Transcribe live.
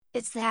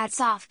It's the Hats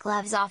Off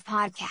Gloves Off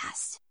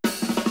podcast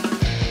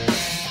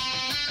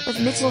with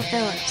Mitchell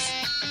Phillips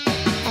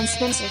and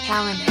Spencer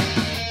Calendar.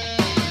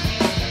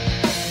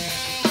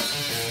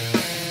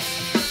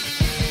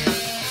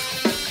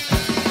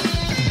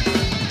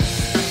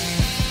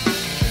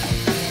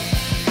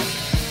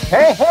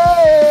 Hey,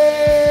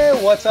 hey!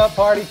 What's up,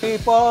 party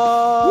people?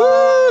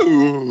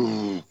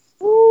 Woo!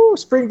 Woo!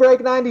 Spring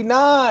Break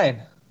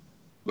 99.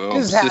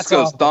 Boom.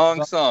 Cisco's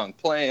thong song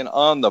playing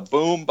on the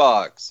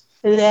boombox.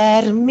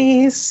 Let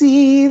me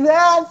see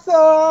that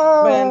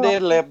song.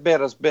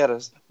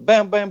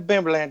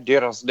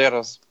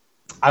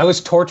 I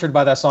was tortured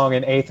by that song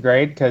in 8th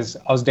grade because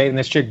I was dating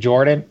this chick,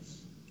 Jordan,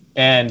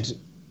 and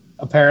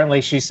apparently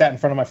she sat in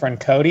front of my friend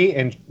Cody,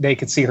 and they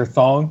could see her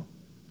thong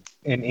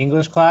in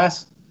English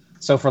class.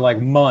 So for like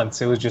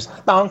months, it was just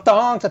thong,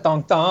 thong,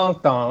 thong, thong,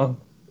 thong.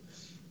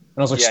 And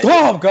I was like,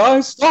 stop,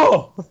 guys,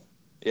 stop.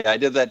 Yeah, I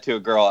did that to a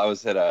girl. I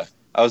was at a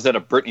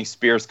Britney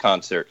Spears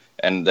concert,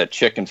 and the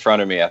chick in front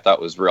of me I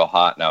thought was real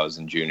hot, and I was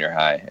in junior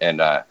high,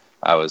 and I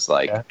was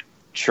like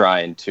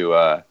trying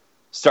to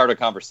start a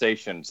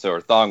conversation, so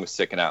her thong was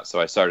sticking out, so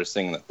I started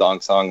singing the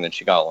thong song, and then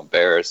she got all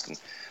embarrassed,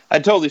 and I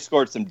totally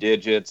scored some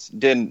digits.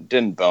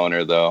 Didn't bone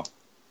her though.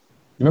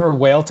 You remember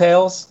Whale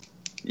Tails?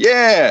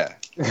 Yeah.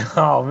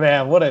 Oh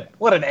man, what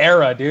an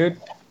era, dude.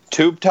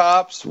 Tube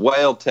tops,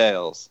 whale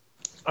tails.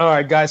 All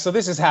right, guys, so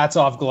this is Hats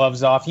Off,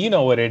 Gloves Off. You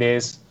know what it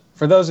is.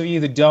 For those of you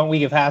that don't, we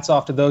give hats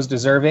off to those who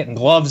deserve it and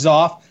gloves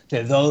off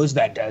to those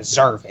that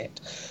deserve it.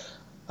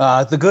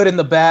 The good and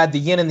the bad, the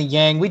yin and the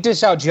yang. We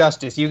dish out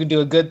justice. You can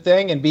do a good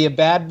thing and be a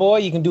bad boy.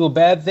 You can do a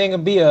bad thing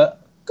and be a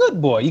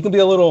good boy. You can be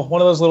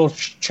one of those little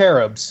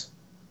cherubs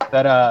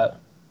that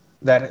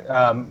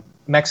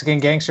Mexican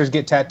gangsters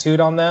get tattooed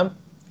on them.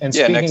 And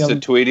yeah, next to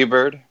Tweety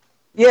Bird.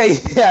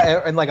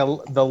 Yeah, and like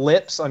the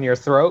lips on your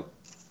throat.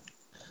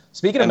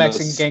 Speaking of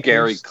Mexican gangsters,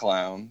 scary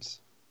clowns.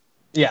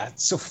 Yeah,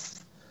 so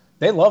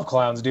they love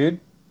clowns, dude.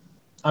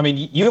 I mean,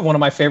 you have one of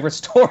my favorite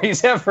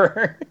stories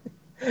ever.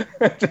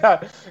 You're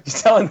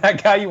telling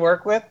that guy you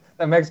work with,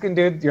 that Mexican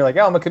dude, you're like,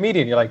 "Oh, I'm a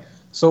comedian." You're like,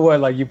 "So what?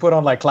 Like, you put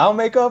on like clown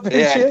makeup and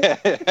shit?"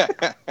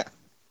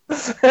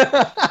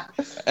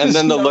 And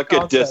then the look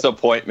of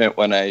disappointment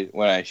when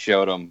I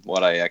showed him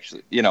what I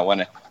actually,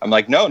 I'm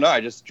like, no, I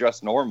just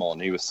dressed normal,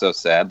 and he was so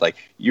sad. Like,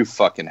 you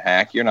fucking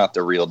hack, you're not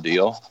the real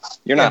deal.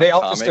 You're not. They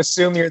all just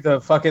assume you're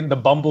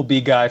the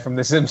Bumblebee guy from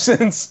The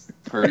Simpsons.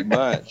 Pretty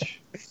much.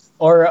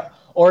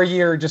 Or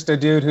you're just a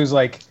dude who's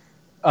like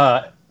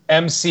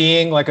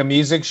emceeing like a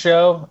music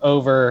show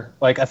over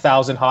like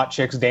 1,000 hot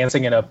chicks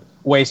dancing in a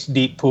waist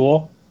deep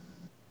pool.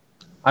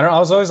 I don't know. I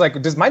was always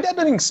like, does my dad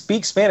not even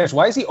speak Spanish?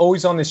 Why is he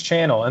always on this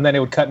channel? And then it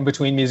would cut in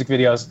between music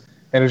videos,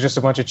 and it was just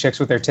a bunch of chicks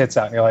with their tits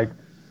out. And you're like,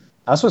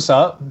 that's what's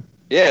up.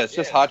 Yeah, it's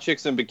just hot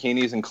chicks and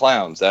bikinis and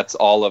clowns. That's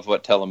all of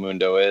what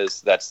Telemundo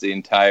is. That's the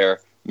entire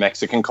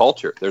Mexican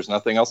culture. There's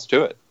nothing else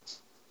to it.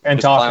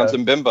 And just clowns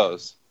and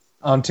bimbos.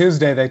 On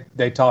Tuesday,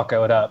 they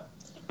taco it up.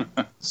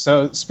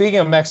 So speaking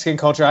of Mexican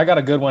culture, I got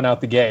a good one out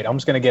the gate. I'm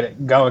just going to get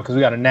it going because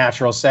we got a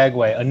natural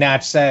segue, a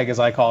natch seg, as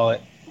I call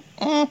it.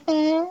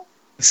 Mm-hmm.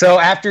 So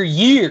after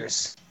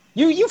years,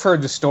 you've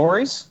heard the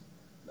stories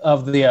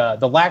of the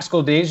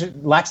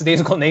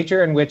lackadaisical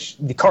nature in which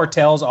the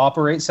cartels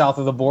operate south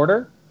of the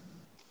border.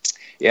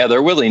 Yeah,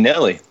 they're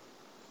willy-nilly.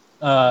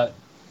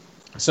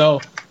 So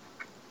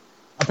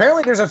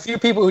apparently there's a few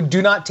people who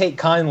do not take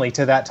kindly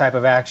to that type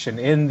of action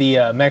in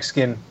the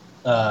Mexican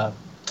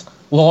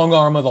long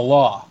arm of the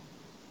law,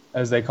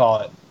 as they call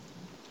it.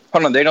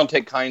 Hold on, they don't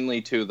take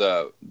kindly to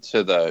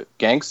the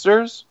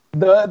gangsters?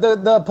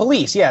 The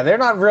police, yeah, they're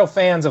not real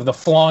fans of the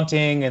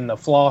flaunting and the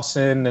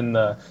flossing and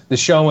the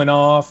showing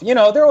off. You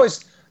know,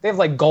 they have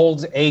like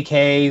gold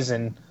AKs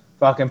and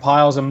fucking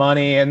piles of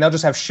money, and they'll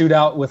just have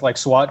shootout with like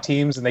SWAT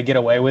teams, and they get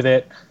away with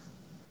it.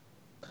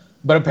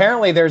 But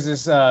apparently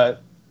there's a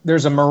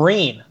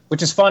Marine,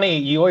 which is funny.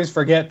 You always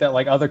forget that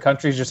like other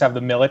countries just have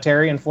the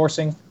military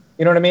enforcing.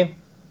 You know what I mean?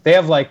 They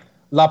have like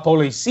La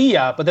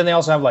Policía, but then they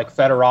also have like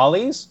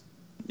Federales,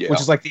 which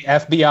is like the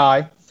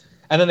FBI.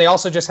 And then they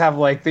also just have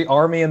like the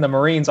Army and the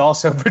Marines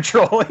also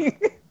patrolling.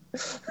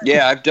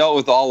 Yeah, I've dealt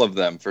with all of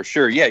them for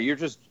sure. Yeah, you're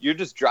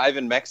just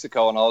driving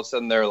Mexico, and all of a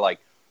sudden there are like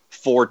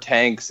 4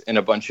 tanks and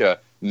a bunch of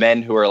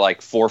men who are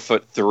like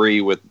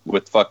 4'3"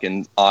 with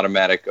fucking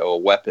automatic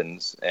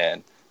weapons,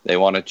 and they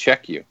want to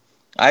check you.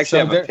 I actually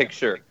have a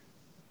picture.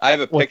 I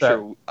have a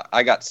picture.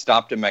 I got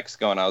stopped in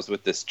Mexico, and I was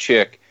with this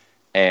chick,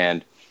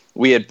 and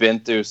we had been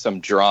through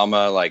some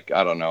drama, like,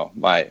 I don't know,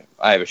 I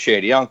have a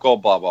shady uncle,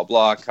 blah, blah,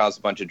 blah, caused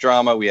a bunch of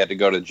drama. We had to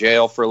go to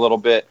jail for a little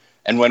bit.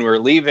 And when we were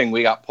leaving,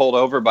 we got pulled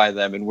over by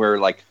them, and we were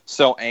like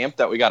so amped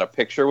that we got a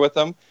picture with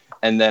them.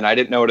 And then I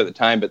didn't know it at the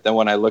time, but then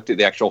when I looked at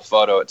the actual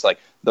photo, it's like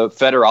the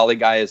Federale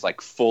guy is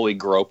like fully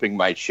groping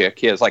my chick.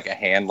 He has like a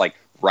hand like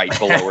right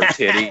below her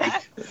titty,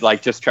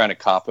 like just trying to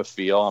cop a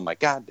feel. I'm like,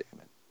 God damn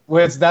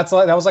it. That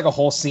was like a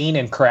whole scene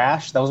in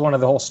Crash. That was one of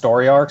the whole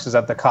story arcs, is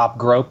that the cop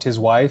groped his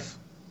wife.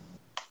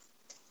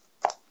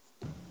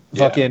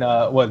 Fucking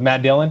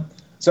Matt Dillon.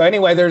 So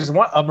anyway, there's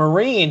a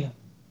Marine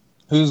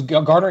who's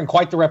garnering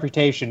quite the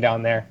reputation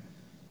down there.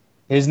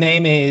 His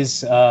name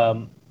is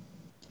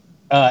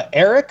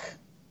Eric.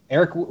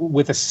 Eric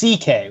with a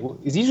CK.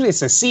 Usually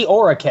it's a C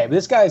or a K, but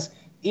this guy's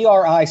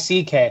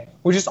Erick,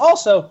 which is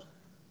also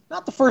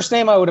not the first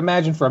name I would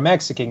imagine for a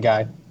Mexican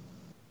guy.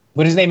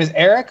 But his name is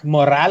Eric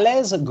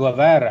Morales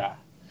Guevara.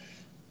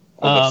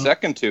 Well, the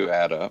second two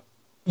add up.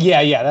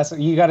 Yeah. That's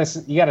you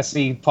gotta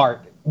see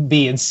part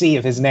B and C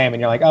of his name,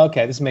 and you're like,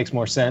 okay, this makes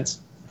more sense.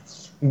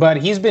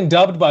 But he's been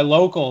dubbed by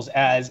locals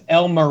as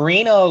El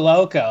Marino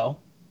Loco.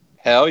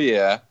 Hell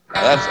yeah.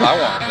 I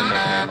want a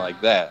nickname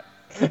like that.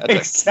 That's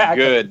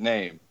exactly. A good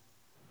name.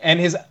 And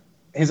his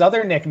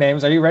other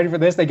nicknames, are you ready for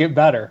this? They get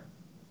better.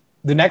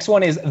 The next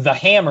one is The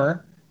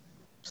Hammer.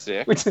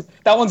 Sick. Which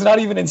that one's not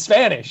even in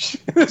Spanish.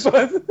 This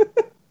one.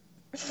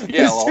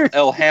 Yeah,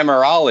 El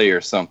Hammerali or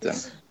something.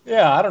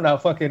 Yeah, I don't know.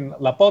 Fucking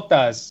La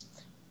Potas.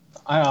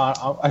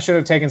 I should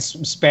have taken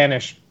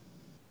Spanish.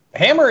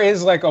 Hammer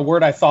is like a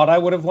word I thought I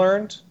would have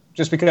learned,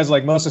 just because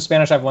like most of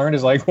Spanish I've learned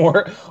is like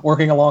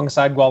working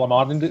alongside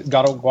Guatemalan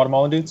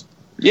dudes.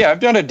 Yeah, I've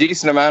done a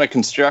decent amount of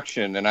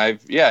construction, and I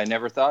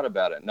never thought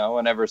about it. No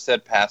one ever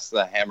said past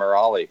the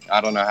Hammerali.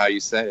 I don't know how you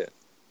say it.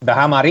 The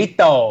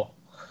Hamarito.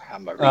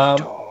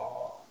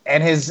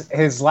 And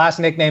his last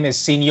nickname is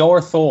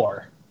Senor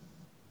Thor.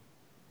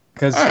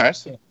 All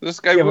right, this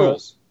guy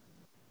rules.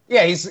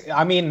 Yeah,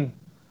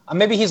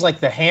 maybe he's like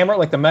the hammer,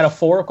 like the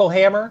metaphorical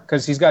hammer,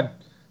 because he's got,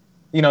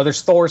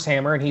 there's Thor's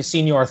hammer, and he's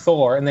Senor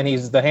Thor, and then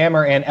he's the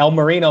hammer and El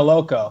Marino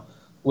Loco,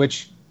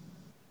 which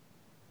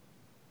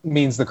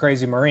means the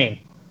crazy Marine.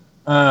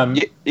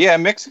 Yeah,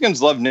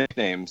 Mexicans love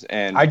nicknames,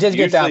 and I did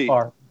get that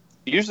far.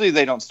 Usually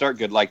they don't start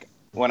good. Like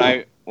when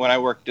I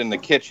worked in the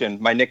kitchen,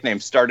 my nickname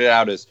started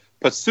out as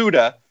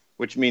Pasuda,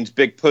 which means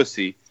big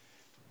pussy,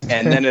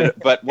 and then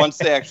but once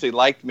they actually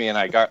liked me and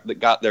I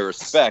got their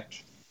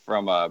respect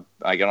from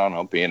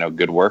being a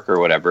good worker or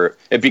whatever,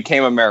 it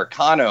became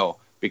Americano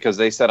because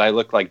they said I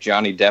looked like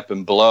Johnny Depp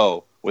in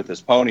Blow with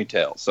his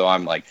ponytail. So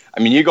I'm like,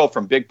 you go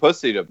from big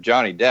pussy to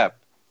Johnny Depp.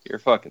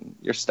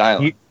 You're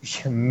styling.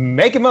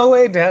 Making my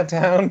way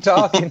downtown,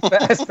 talking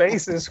fast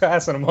paces,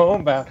 passing them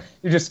homebound.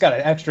 You just got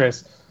an extra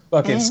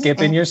fucking skip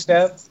in your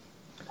step.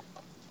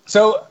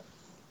 So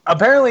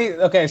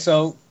apparently,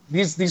 so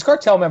these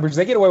cartel members,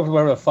 they get away with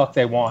whatever the fuck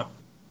they want.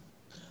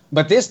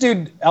 But this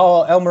dude,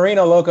 El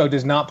Marino Loco,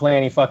 does not play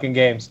any fucking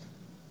games.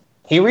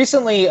 He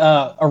recently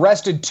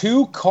arrested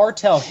 2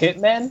 cartel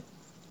hitmen,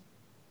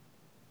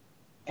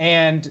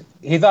 and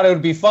he thought it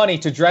would be funny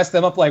to dress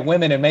them up like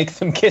women and make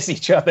them kiss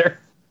each other.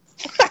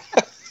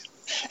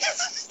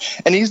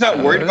 And he's not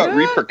worried about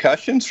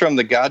repercussions from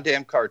the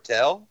goddamn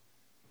cartel?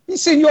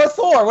 He's Senor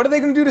Thor. What are they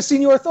going to do to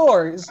Senor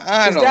Thor?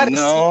 I don't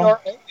know.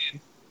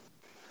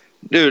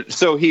 Dude,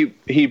 so he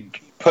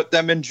put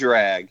them in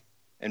drag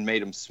and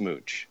made them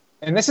smooch.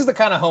 And this is the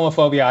kind of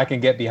homophobia I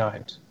can get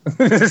behind.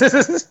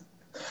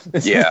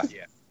 Yeah.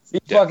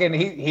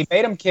 He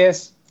made him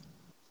kiss.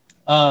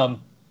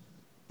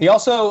 He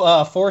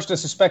also forced a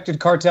suspected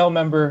cartel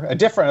member,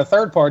 a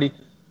third party,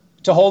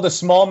 to hold a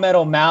small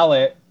metal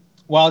mallet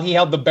while he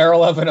held the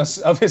barrel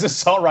of his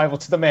assault rifle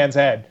to the man's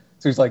head.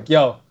 So he's like,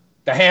 yo,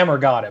 the hammer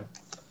got him.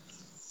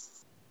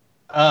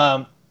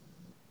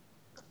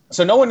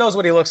 So no one knows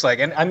what he looks like.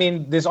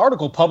 And this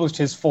article published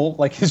his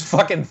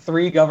fucking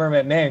 3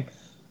 government name.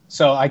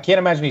 So I can't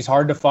imagine he's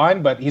hard to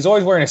find, but he's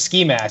always wearing a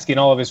ski mask in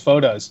all of his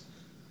photos.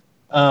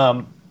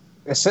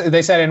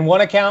 They said in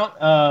one account,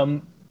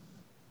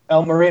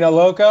 El Marino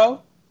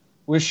Loco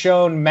was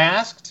shown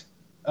masked,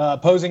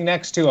 posing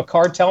next to a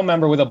cartel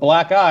member with a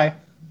black eye,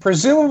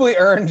 presumably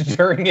earned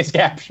during his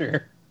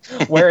capture,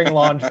 wearing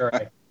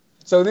lingerie.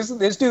 So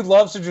this dude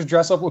loves to just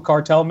dress up with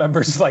cartel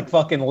members like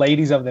fucking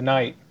ladies of the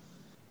night.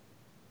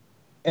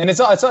 And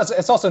it's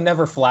also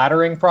never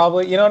flattering,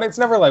 probably. It's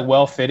never like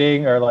well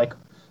fitting or like,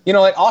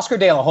 like Oscar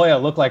De La Hoya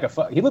looked like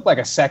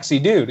a sexy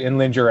dude in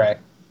lingerie.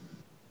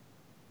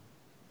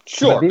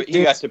 Sure, but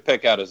he got to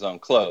pick out his own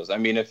clothes.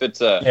 If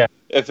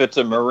it's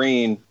a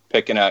Marine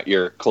picking out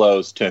your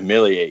clothes to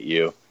humiliate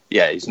you,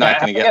 he's not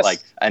going to get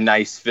like a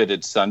nice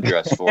fitted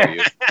sundress for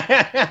you.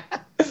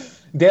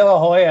 De La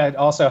Hoya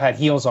also had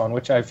heels on,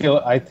 which I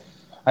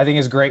think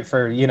is great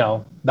for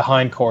the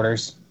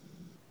hindquarters.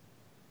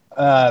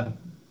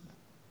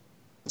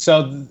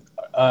 So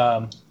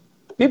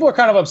people are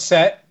kind of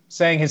upset,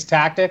 saying his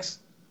tactics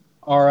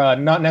are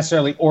not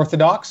necessarily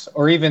orthodox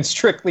or even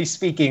strictly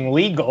speaking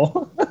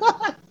legal.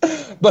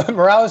 But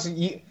Morales,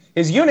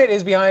 his unit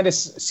is behind a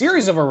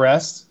series of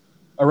arrests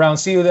around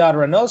Ciudad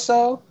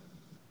Reynosa,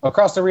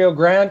 across the Rio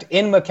Grande,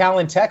 in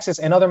McAllen, Texas,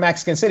 and other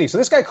Mexican cities. So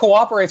this guy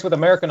cooperates with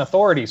American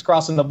authorities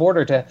crossing the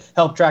border to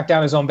help track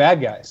down his own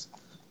bad guys.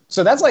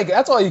 So that's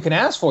all you can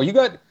ask for. You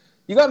got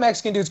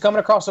Mexican dudes coming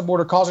across the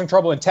border causing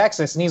trouble in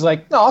Texas, and he's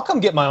like, no, I'll come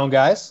get my own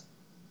guys.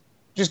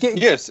 Just give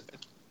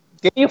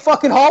me a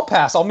fucking hall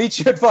pass. I'll meet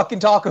you at fucking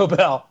Taco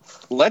Bell.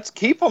 Let's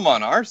keep them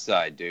on our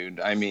side, dude.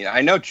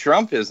 I know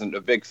Trump isn't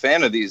a big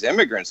fan of these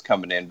immigrants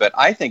coming in, but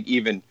I think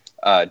even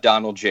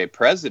Donald J.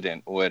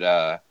 President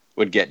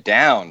would get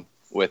down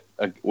with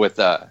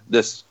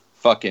this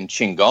fucking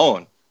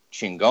chingon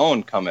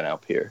chingon coming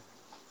up here.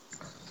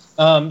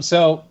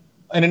 So,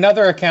 in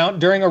another account,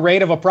 during a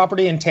raid of a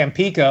property in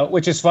Tampico,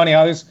 which is funny,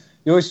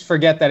 you always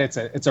forget that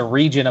it's a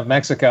region of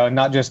Mexico and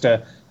not just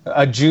a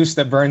juice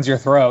that burns your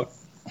throat.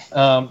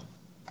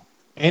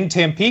 In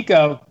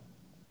Tampico,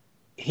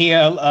 he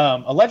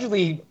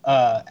allegedly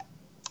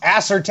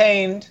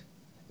ascertained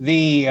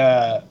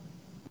the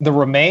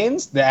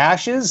remains, the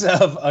ashes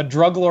of a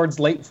drug lord's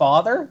late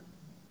father,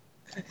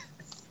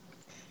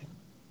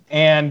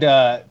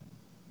 and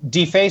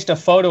defaced a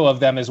photo of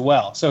them as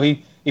well. So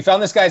he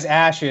found this guy's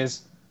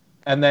ashes,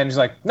 and then he's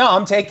like, "No,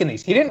 I'm taking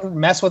these." He didn't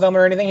mess with them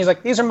or anything. He's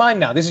like, "These are mine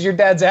now. This is your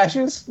dad's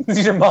ashes.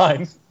 These are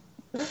mine."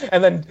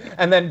 And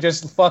then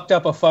just fucked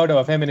up a photo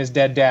of him and his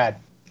dead dad.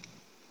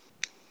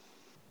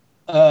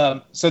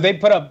 So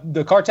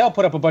the cartel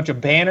put up a bunch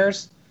of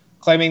banners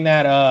claiming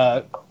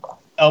that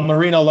El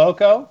Marino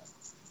Loco,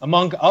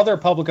 among other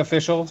public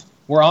officials,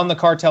 were on the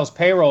cartel's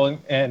payroll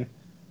and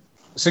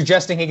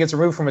suggesting he gets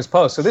removed from his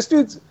post. So this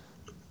dude's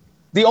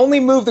the only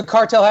move the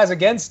cartel has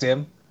against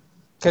him,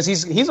 because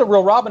he's a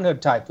real Robin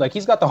Hood type. Like,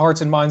 he's got the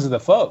hearts and minds of the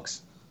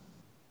folks,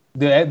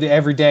 the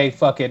everyday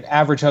fucking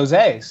average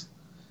Jose's.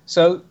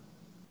 So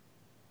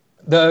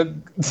the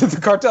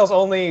cartel's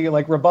only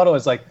like rebuttal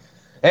is like,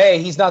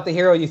 "Hey, he's not the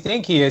hero you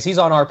think he is. He's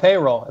on our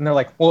payroll." And they're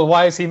like, "Well,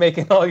 why is he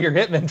making all your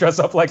hitmen dress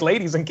up like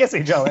ladies and kiss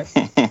each other?"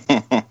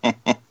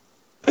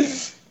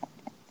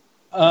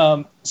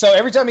 So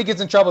every time he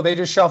gets in trouble, they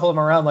just shuffle him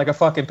around like a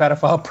fucking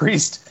pedophile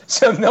priest.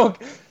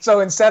 So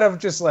instead of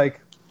just like,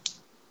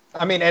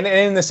 I mean, and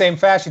in the same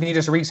fashion, he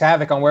just wreaks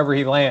havoc on wherever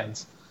he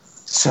lands.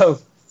 So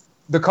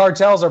the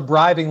cartels are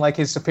bribing like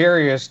his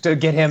superiors to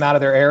get him out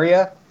of their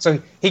area. So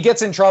he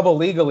gets in trouble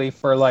legally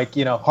for like,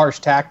 harsh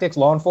tactics,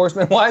 law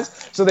enforcement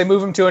wise. So they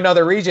move him to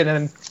another region,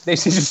 and he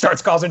just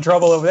starts causing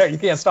trouble over there. You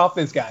can't stop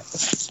this guy.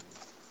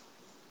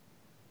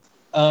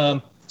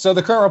 So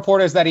the current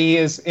report is that he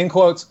is, in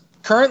quotes,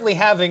 currently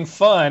having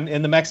fun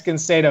in the Mexican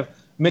state of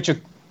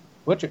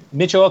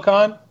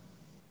Michoacan,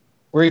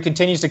 where he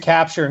continues to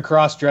capture and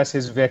cross-dress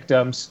his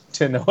victims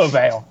to no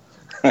avail.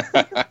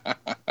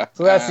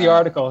 So that's the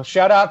article.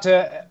 Shout out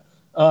to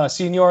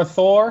Senor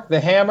Thor, the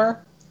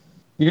Hammer.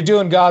 You're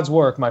doing God's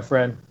work, my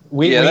friend.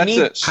 We need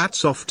it.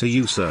 Hats off to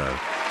you, sir.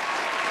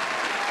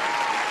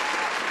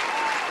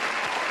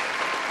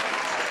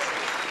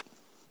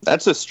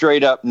 That's a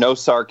straight up, no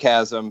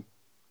sarcasm,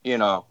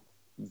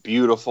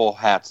 beautiful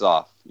hats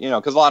off.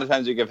 Because a lot of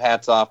times you give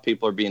hats off,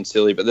 people are being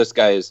silly, but this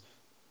guy is,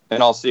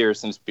 in all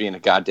seriousness, being a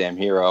goddamn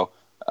hero.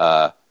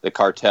 The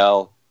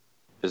cartel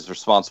is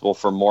responsible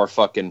for more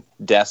fucking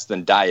deaths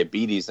than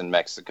diabetes in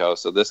Mexico.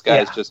 So this guy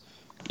is just,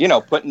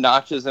 putting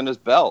notches in his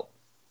belt.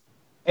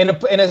 In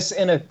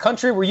a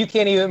country where you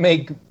can't even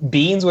make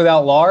beans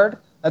without lard,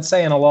 that's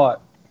saying a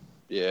lot.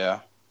 Yeah.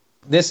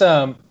 This,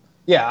 I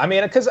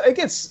mean, because it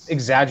gets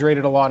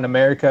exaggerated a lot in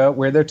America,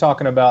 where they're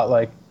talking about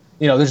like,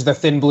 there's the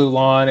thin blue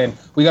line, and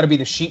we got to be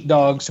the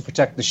sheepdogs to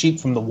protect the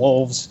sheep from the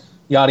wolves,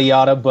 yada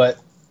yada. But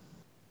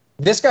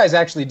this guy's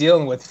actually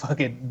dealing with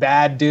fucking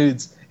bad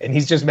dudes, and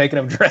he's just making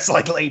them dress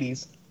like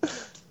ladies.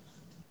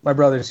 My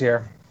brother's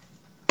here.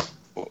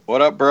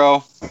 What up,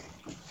 bro?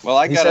 Well,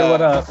 I got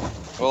what up.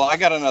 Well, I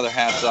got another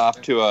hats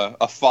off to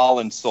a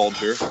fallen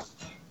soldier.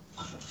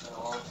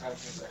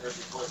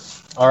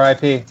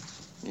 R.I.P.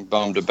 I'm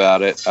bummed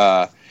about it.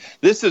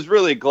 This is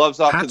really gloves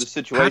off to the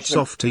situation. Hats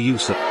off to you,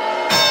 sir.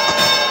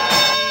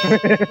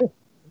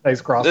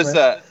 Nice cross. This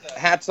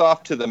hats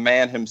off to the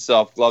man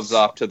himself, gloves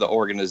off to the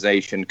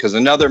organization, because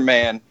another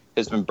man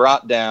has been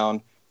brought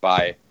down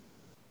by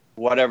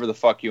whatever the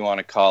fuck you want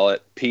to call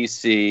it,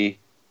 PC,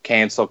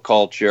 cancel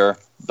culture,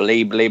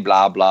 blah, blah,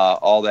 blah, blah,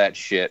 all that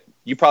shit.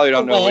 You probably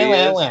don't know who he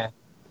is.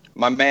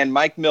 My man,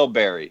 Mike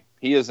Milbury.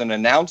 He is an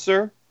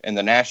announcer in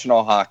the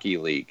National Hockey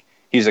League.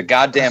 He's a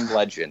goddamn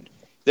legend.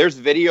 There's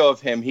video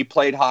of him. He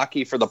played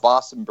hockey for the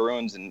Boston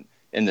Bruins in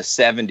the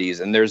 70s,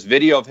 and there's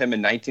video of him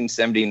in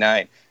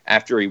 1979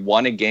 after he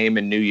won a game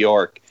in New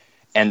York,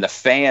 and the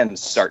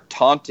fans start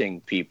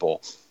taunting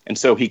people. And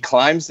so he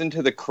climbs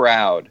into the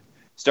crowd,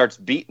 starts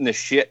beating the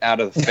shit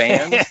out of the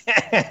fans.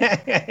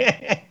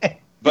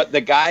 But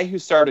the guy who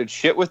started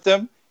shit with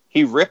them,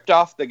 he ripped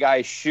off the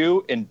guy's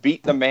shoe and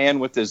beat the man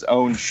with his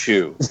own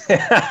shoe.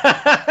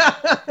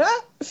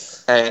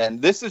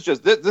 And this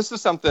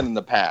is something in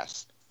the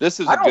past. This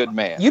is a good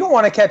man. You don't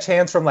want to catch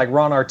hands from like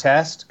Ron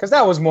Artest, because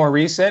that was more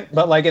recent.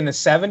 But like in the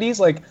 70s,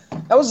 like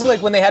that was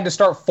like when they had to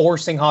start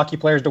forcing hockey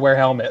players to wear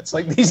helmets.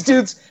 Like these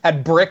dudes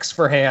had bricks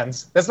for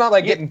hands. That's not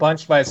like getting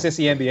punched by a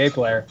sissy NBA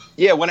player.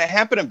 Yeah, when it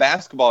happened in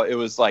basketball, it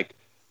was like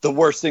the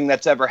worst thing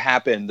that's ever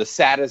happened, the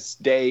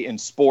saddest day in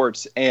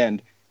sports,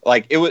 and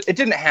like it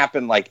didn't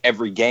happen like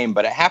every game,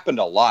 but it happened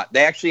a lot.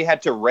 They actually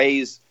had to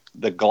raise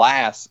the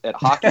glass at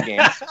hockey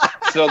games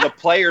so the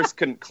players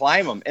couldn't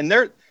climb them, and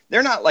they're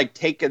not like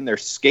taking their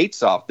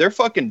skates off. They're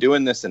fucking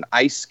doing this in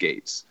ice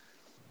skates.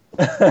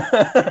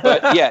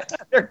 But yeah,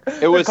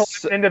 it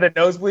was into the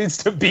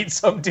nosebleeds to beat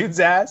some dude's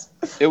ass.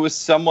 It was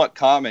somewhat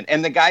common,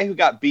 and the guy who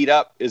got beat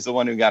up is the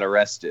one who got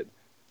arrested.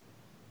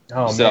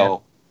 Oh man.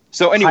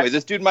 So anyway,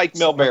 this dude Mike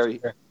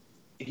Milbury,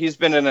 he's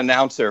been an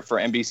announcer for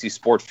NBC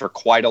Sports for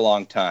quite a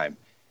long time.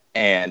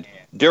 And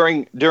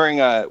during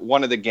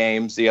one of the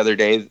games the other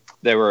day,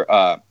 they were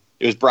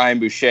it was Brian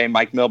Boucher,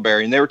 Mike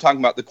Milbury, and they were talking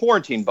about the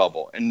quarantine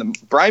bubble. And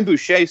Brian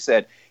Boucher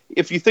said,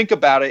 if you think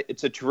about it,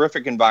 it's a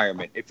terrific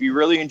environment. If you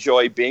really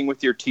enjoy being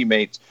with your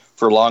teammates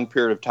for a long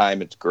period of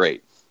time, it's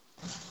great.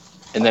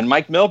 And then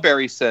Mike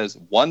Milbury says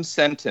one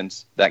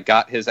sentence that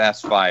got his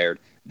ass fired.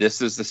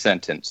 This is the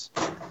sentence.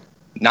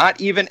 Not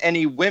even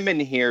any women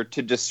here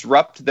to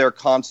disrupt their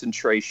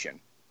concentration.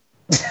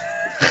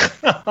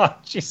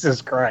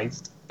 Jesus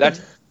Christ.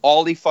 That's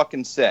all he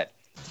fucking said.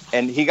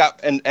 And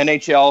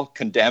NHL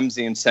condemns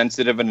the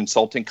insensitive and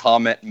insulting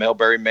comment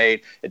Milbury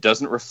made. It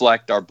doesn't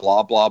reflect our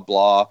blah, blah,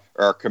 blah,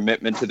 or our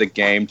commitment to the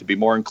game to be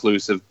more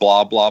inclusive,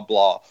 blah, blah,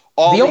 blah.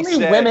 The only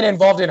women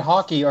involved in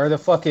hockey are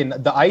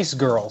the ice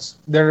girls.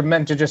 They're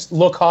meant to just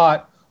look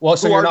hot. Well,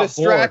 so you're not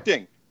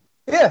distracting.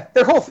 Bored. Yeah,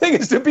 their whole thing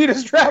is to be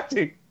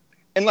distracting.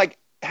 And like,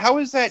 how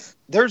is that?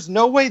 There's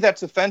no way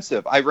that's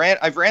offensive. I've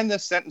ran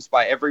this sentence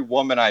by every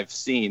woman I've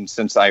seen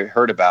since I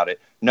heard about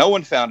it. No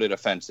one found it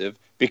offensive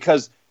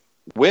because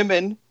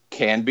women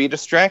can be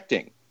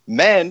distracting.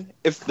 Men,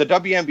 if the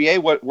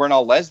WNBA weren't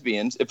all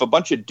lesbians, if a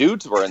bunch of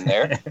dudes were in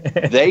there,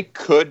 they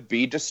could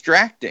be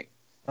distracting.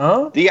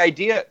 Huh? The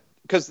idea,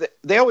 because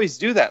they always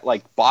do that.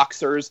 Like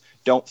boxers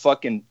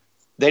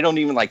they don't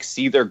even like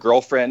see their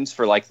girlfriends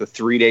for like the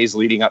 3 days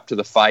leading up to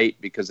the fight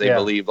because they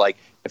believe like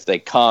if they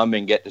come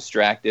and get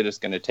distracted, it's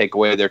going to take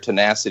away their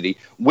tenacity.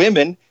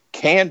 Women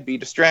can be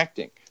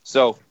distracting.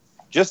 So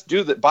just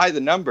do that by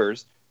the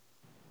numbers.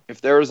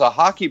 If there is a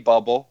hockey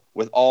bubble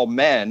with all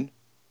men,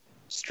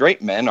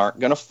 straight men aren't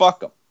going to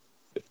fuck them.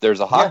 If there's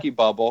a hockey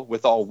bubble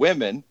with all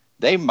women,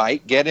 they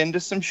might get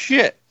into some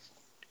shit.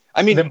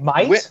 I mean,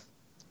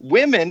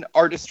 women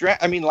are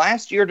distracted. I mean,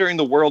 last year during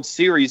the World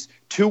Series,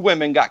 2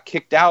 women got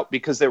kicked out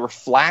because they were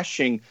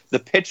flashing the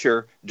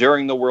pitcher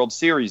during the World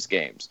Series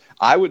games.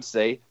 I would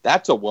say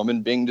that's a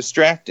woman being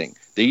distracting.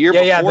 The year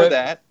before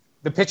that,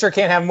 the pitcher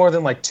can't have more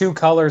than like 2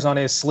 colors on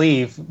his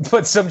sleeve,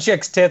 but some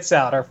chick's tits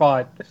out are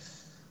fine.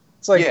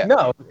 It's like,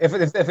 no, if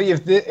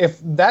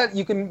that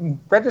you can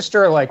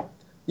register like,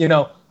 you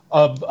know,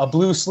 a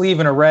blue sleeve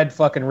and a red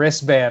fucking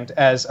wristband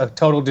as a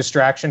total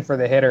distraction for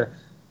the hitter,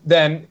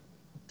 then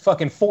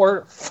fucking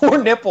four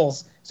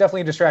nipples is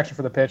definitely a distraction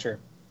for the pitcher.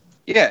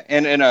 Yeah,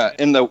 and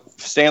in the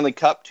Stanley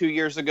Cup 2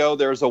 years ago,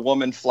 there was a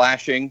woman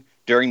flashing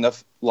during the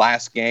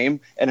last game,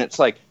 and it's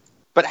like,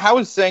 but how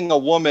is saying a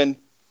woman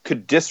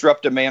could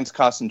disrupt a man's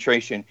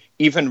concentration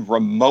even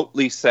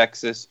remotely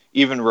sexist,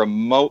 even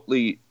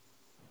remotely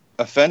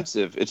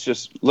offensive? It's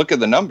just, look at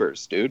the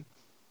numbers, dude.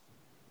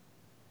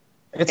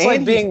 It's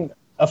like being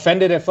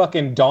offended at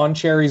fucking Don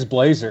Cherry's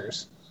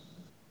Blazers.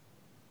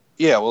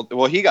 Yeah,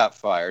 well, he got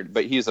fired,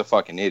 but he's a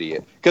fucking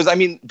idiot. Because, I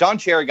mean, Don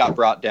Cherry got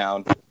brought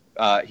down.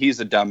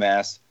 He's a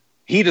dumbass.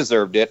 He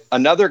deserved it.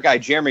 Another guy,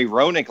 Jeremy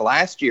Roenick,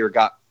 last year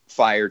got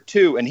fired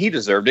too, and he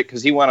deserved it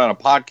because he went on a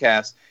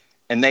podcast,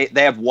 and they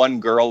have one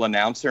girl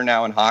announcer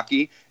now in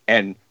hockey,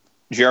 and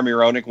Jeremy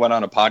Roenick went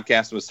on a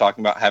podcast and was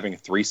talking about having a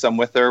threesome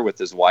with her, with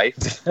his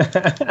wife.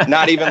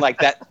 Not even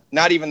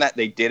that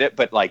they did it,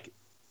 but like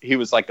he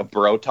was like a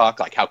bro talk,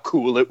 like how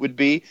cool it would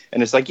be.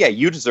 And it's like, yeah,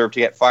 you deserve to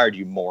get fired,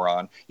 you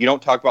moron. You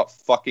don't talk about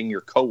fucking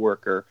your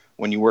coworker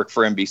when you work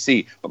for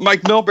NBC. But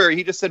Mike Milbury,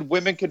 he just said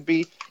women could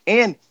be,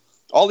 and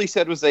all he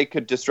said was they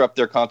could disrupt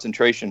their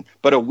concentration.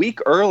 But a week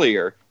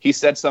earlier, he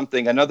said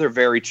something, another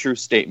very true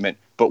statement,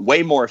 but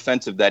way more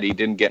offensive that he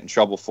didn't get in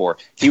trouble for.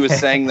 He was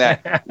saying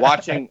that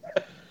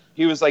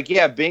he was like,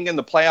 yeah, being in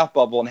the playoff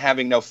bubble and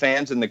having no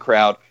fans in the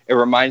crowd, it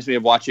reminds me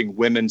of watching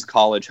women's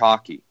college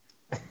hockey.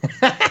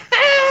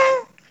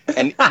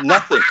 And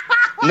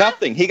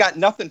nothing. He got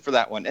nothing for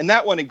that one. And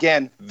that one,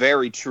 again,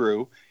 very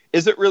true.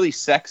 Is it really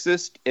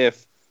sexist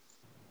if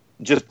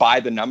just by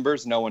the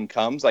numbers no one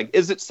comes? Like,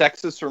 is it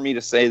sexist for me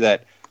to say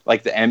that,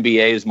 like, the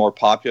NBA is more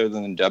popular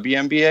than the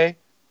WNBA?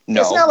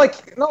 No. It's not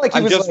like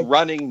I'm just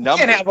running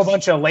numbers. You can't have a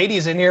bunch of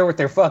ladies in here with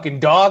their fucking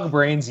dog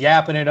brains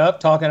yapping it up,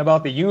 talking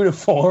about the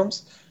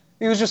uniforms.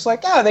 He was just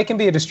like, they can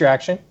be a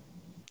distraction.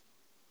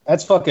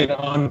 That's fucking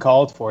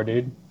uncalled for,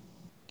 dude.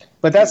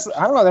 But that's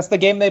the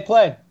game they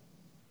play.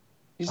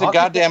 He's a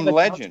goddamn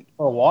legend.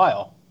 For a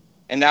while.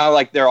 And now,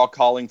 like, they're all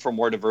calling for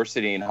more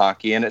diversity in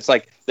hockey. And it's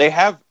like, they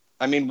have,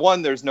 I mean,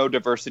 one, there's no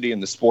diversity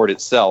in the sport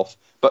itself.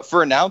 But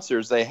for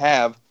announcers, they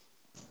have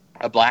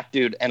a black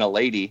dude and a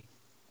lady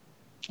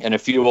and a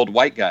few old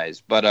white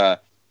guys.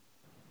 But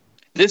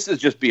this is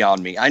just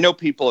beyond me. I know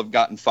people have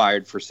gotten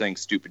fired for saying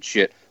stupid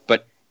shit,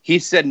 but he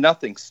said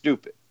nothing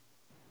stupid.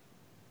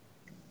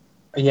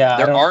 Yeah.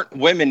 There aren't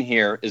women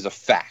here is a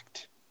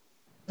fact.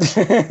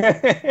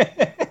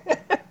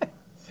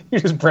 You're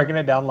just breaking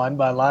it down line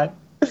by line.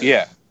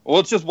 Yeah. Well,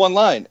 it's just one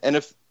line.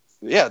 And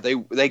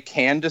they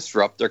can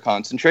disrupt their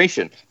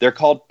concentration. They're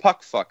called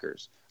puck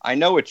fuckers. I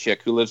know a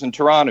chick who lives in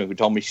Toronto who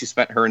told me she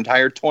spent her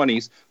entire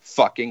 20s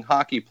fucking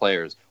hockey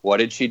players. What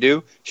did she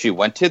do? She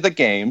went to the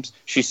games,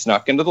 she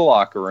snuck into the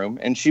locker room,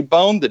 and she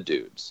boned the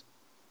dudes.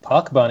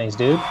 Puck bunnies,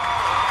 dude.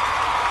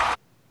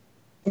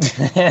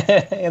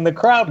 And the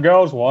crowd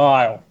goes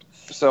wild.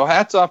 So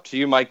hats off to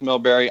you, Mike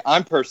Milbury.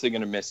 I'm personally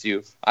going to miss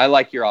you. I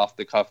like your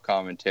off-the-cuff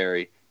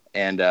commentary.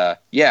 And,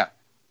 yeah,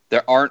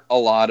 there aren't a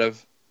lot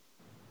of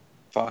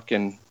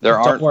fucking...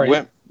 Don't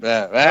worry.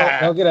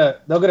 They'll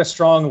get a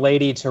strong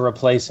lady to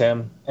replace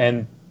him,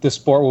 and the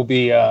sport will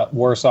be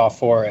worse off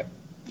for it.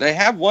 They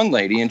have one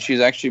lady, and she's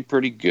actually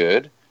pretty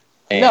good.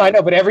 And no, I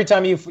know, but every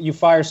time you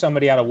fire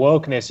somebody out of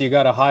wokeness, you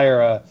got to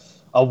hire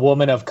a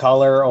woman of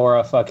color or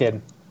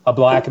a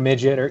black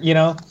midget, or you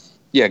know.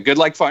 Yeah, good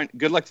luck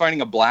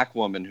finding a black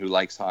woman who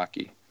likes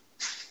hockey.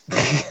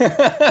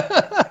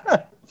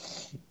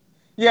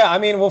 Yeah, I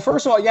mean, well,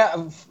 first of all,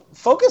 yeah,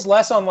 focus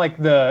less on like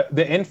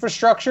the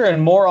infrastructure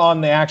and more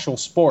on the actual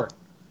sport.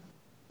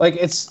 Like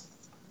it's,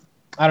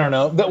 I don't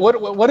know.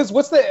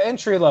 What's the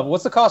entry level?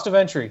 What's the cost of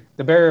entry?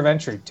 The barrier of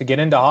entry to get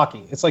into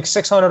hockey? It's like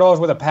 $600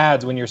 worth of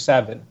pads when you're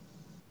 7.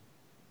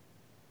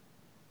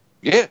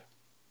 Yeah,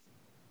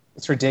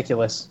 it's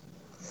ridiculous.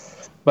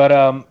 But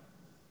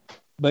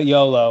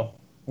YOLO.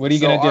 What are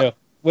you gonna do?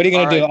 What are you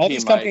gonna do? All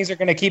these companies are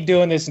gonna keep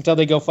doing this until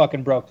they go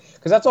fucking broke.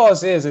 Because that's all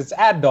this is. It's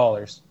ad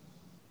dollars.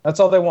 That's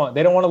all they want.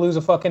 They don't want to lose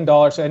a fucking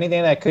dollar. So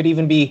anything that could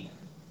even be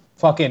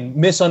fucking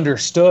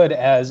misunderstood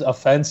as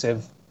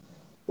offensive.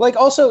 Like,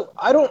 also,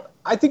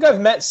 I think I've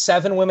met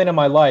 7 women in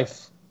my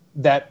life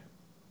that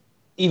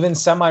even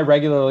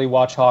semi-regularly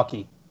watch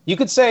hockey. You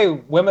could say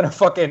women are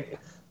fucking,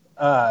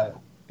 I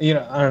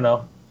don't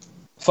know,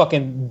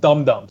 fucking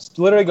dum-dums.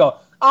 Literally go,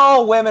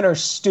 oh, women are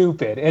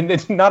stupid.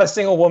 And not a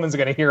single woman's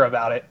going to hear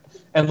about it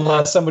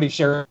unless somebody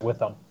shares it with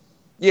them.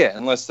 Yeah,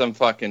 unless some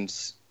fucking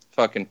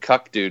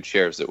cuck dude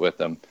shares it with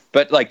them.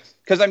 But, like,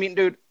 because, I mean,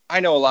 dude, I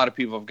know a lot of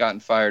people have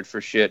gotten fired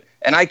for shit,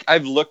 and I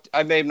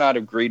may have not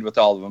agreed with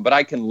all of them, but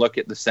I can look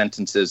at the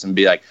sentences and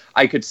be like,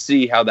 I could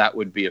see how that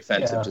would be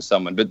offensive to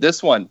someone. But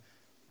this one,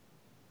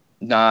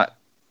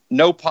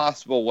 no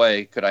possible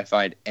way could I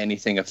find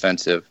anything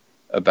offensive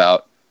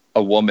about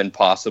a woman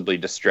possibly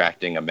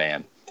distracting a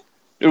man.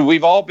 Dude,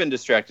 we've all been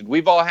distracted.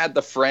 We've all had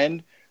the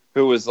friend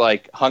who was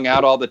like hung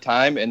out all the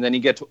time, and then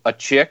you get a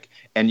chick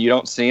and you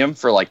don't see him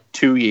for like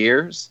 2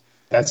 years.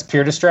 That's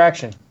pure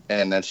distraction.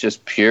 And that's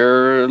just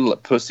pure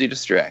pussy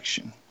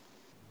distraction.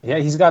 Yeah,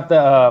 he's got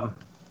the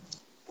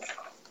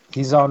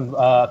he's on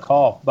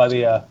call by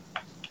the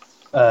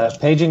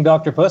paging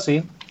Dr.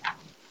 Pussy.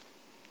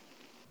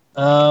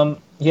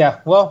 Yeah,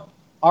 well,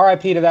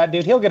 R.I.P. to that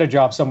dude. He'll get a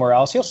job somewhere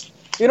else.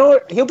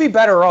 He'll be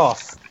better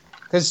off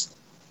because,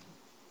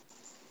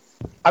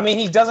 I mean,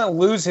 he doesn't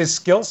lose his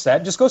skill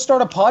set. Just go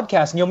start a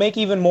podcast and you'll make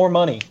even more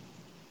money.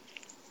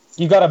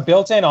 You got a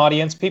built-in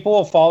audience. People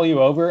will follow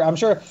you over. I'm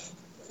sure,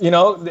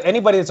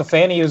 anybody that's a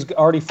fan of you who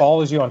already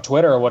follows you on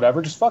Twitter or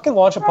whatever, just fucking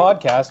launch a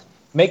podcast,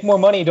 make more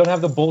money. You don't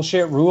have the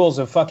bullshit rules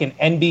of fucking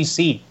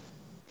NBC.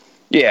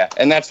 Yeah,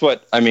 and that's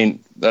what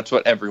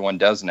everyone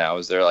does now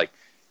is they're like,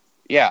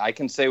 yeah, I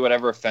can say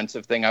whatever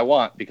offensive thing I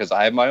want because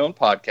I have my own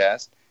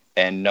podcast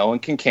and no one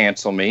can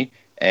cancel me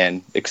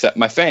and except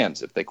my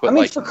fans if they quit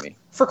liking me.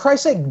 For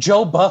Christ's sake,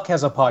 Joe Buck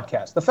has a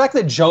podcast. The fact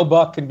that Joe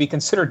Buck can be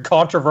considered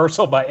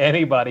controversial by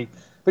anybody,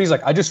 but he's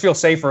like, I just feel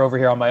safer over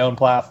here on my own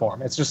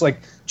platform. It's just like,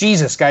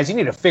 Jesus, guys, you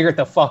need to figure it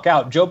the fuck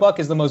out. Joe Buck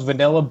is the most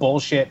vanilla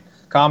bullshit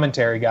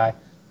commentary guy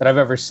that I've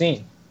ever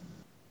seen.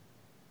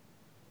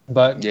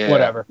 But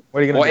whatever.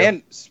 What are you going to do?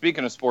 And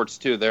speaking of sports,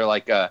 too, they're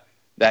like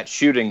that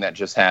shooting that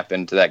just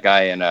happened to that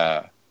guy in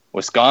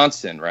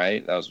Wisconsin,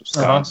 right? That was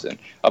Wisconsin.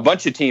 Uh-huh. A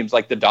bunch of teams,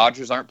 like the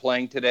Dodgers aren't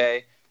playing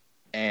today,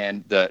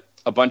 and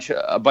a bunch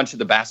of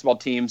the basketball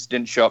teams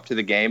didn't show up to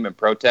the game and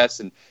protest.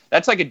 And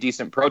that's like a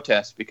decent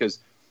protest because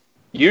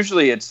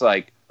usually it's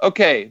like,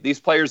 okay, these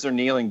players are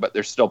kneeling, but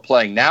they're still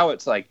playing. Now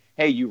it's like,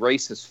 hey, you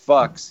racist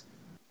fucks.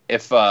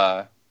 If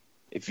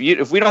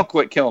we don't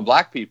quit killing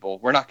black people,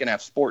 we're not going to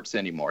have sports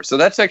anymore. So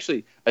that's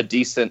actually a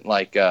decent,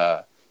 like,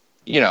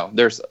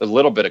 there's a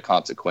little bit of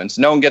consequence.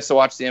 No one gets to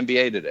watch the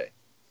NBA today.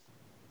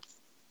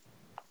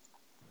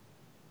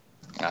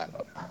 I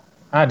don't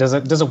know.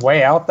 Does it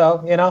weigh out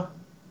though?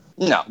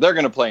 No, they're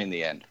going to play in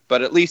the end.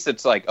 But at least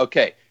it's like,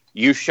 okay,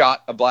 you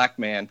shot a black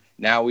man.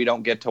 Now we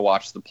don't get to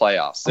watch the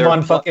playoffs. There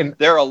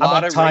are a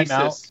lot of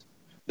racists.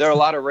 There are a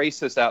lot of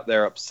racists out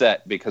there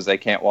upset because they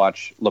can't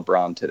watch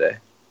LeBron today.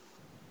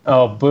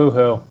 Oh,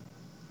 boo-hoo.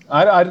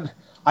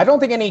 I don't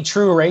think any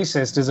true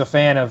racist is a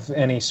fan of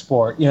any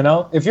sport,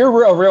 If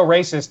you're a real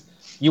racist,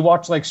 you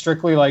watch, like,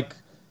 strictly, like,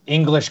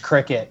 English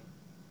cricket.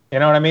 You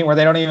know what I mean? Where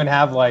they don't even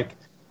have, like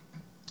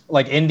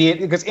India,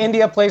 because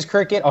India plays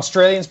cricket,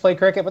 Australians play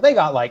cricket, but they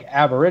got, like,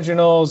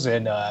 Aboriginals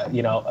and,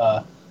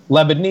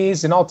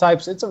 Lebanese and all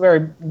types. It's a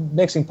very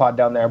mixing pot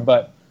down there,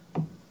 but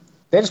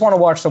they just want to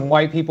watch some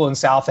white people in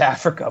South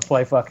Africa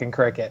play fucking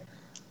cricket.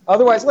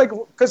 Otherwise,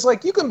 because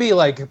you can be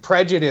like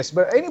prejudiced,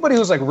 but anybody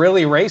who's like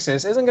really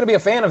racist isn't going to be a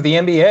fan of the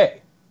NBA.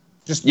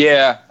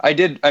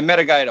 I met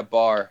a guy at a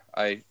bar.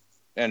 I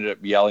ended up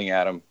yelling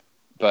at him,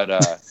 but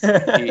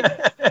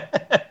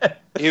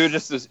he was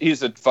just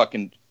he's a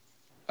fucking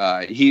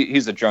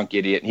he's a drunk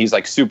idiot, and he's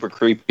like super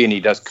creepy, and he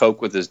does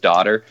coke with his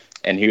daughter.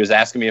 And he was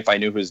asking me if I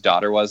knew who his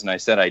daughter was, and I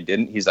said I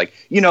didn't. He's like,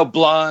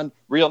 blonde,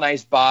 real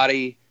nice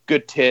body,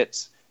 good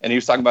tits. And he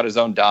was talking about his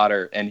own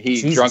daughter, and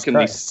he Jesus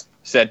drunkenly Christ.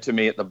 said to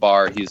me at the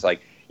bar, he's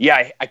like,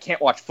 yeah, I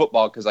can't watch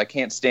football because I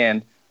can't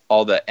stand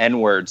all the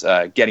N-words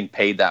getting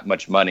paid that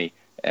much money.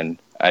 And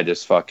I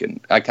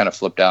kind of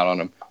flipped out on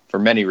him for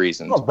many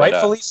reasons. Well,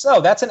 rightfully so.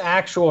 That's an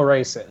actual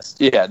racist.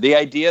 Yeah, the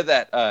idea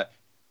that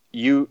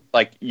you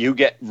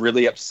get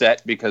really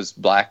upset because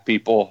black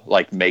people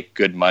like make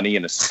good money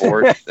in a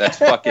sport, that's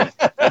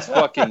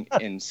fucking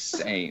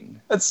insane.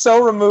 That's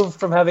so removed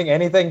from having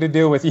anything to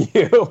do with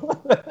you.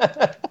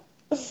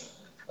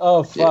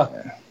 Oh, fuck.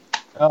 Yeah.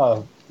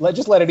 Oh,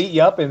 just let it eat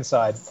you up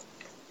inside.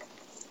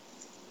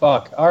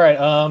 Fuck. All right.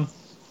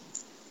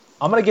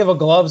 I'm gonna give a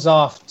gloves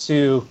off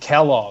to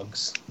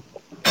Kellogg's.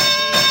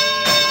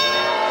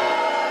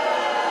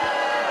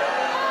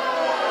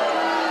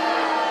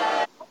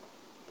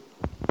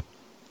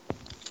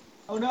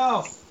 Oh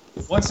no!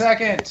 1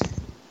 second.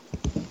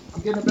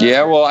 I'm getting a better-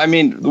 Yeah, well, I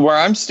mean, where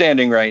I'm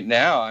standing right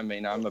now, I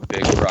mean, I'm a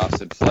big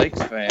Frosted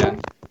Flakes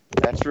fan.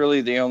 That's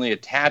really the only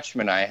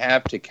attachment I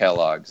have to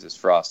Kellogg's is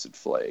Frosted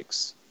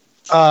Flakes.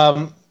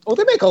 Well,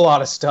 they make a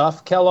lot of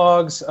stuff.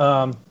 Kellogg's.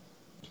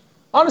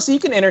 Honestly, you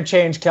can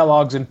interchange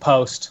Kellogg's and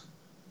Post.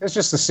 It's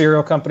just the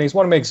cereal companies.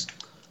 One makes,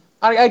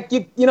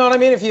 you know what I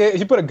mean. If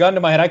you put a gun to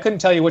my head, I couldn't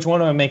tell you which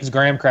one of them makes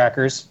graham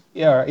crackers.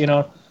 Yeah, you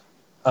know.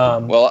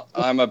 Well,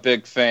 I'm a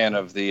big fan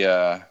of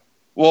the.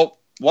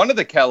 One of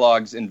the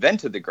Kellogg's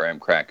invented the graham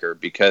cracker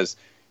because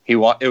it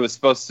was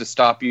supposed to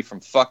stop you from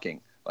fucking.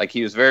 Like,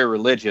 he was very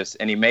religious,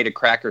 and he made a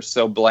cracker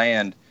so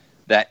bland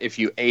that if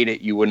you ate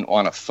it, you wouldn't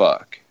want to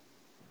fuck.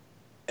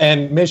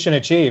 And mission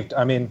achieved.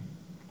 I mean,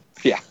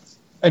 yeah.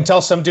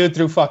 Until some dude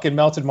threw fucking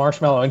melted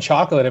marshmallow and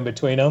chocolate in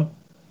between them.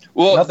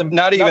 Well, nothing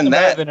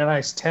better than a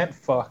nice tent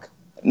fuck.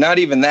 Not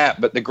even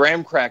that, but the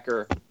graham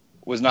cracker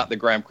was not the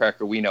graham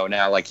cracker we know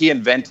now. Like, he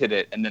invented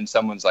it, and then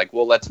someone's like,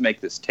 well, let's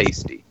make this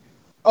tasty.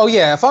 Oh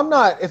yeah, if I'm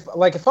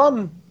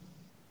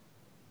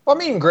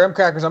eating graham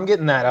crackers, I'm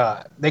getting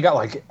that. They got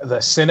like the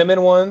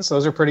cinnamon ones;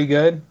 those are pretty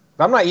good.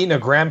 But I'm not eating a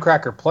graham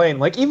cracker plain.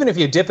 Like, even if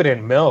you dip it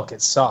in milk,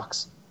 it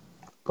sucks.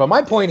 But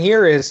my point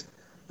here is,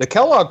 the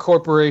Kellogg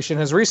Corporation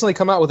has recently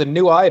come out with a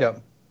new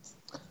item.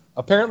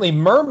 Apparently,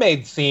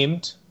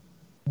 mermaid-themed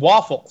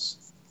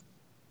waffles.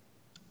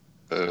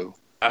 Boo.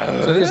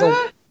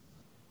 So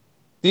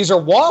these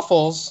are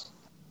waffles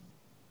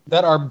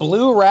that are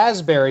blue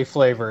raspberry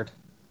flavored.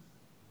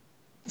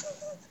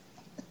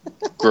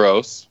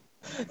 Gross.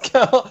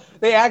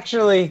 They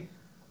actually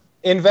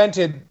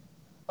invented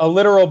a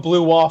literal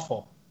blue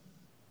waffle.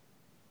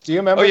 Do you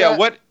remember? Oh yeah,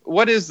 that?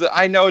 what is the?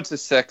 I know it's a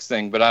sex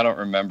thing, but I don't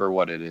remember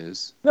what it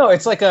is. No,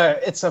 it's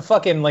a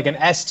fucking like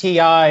an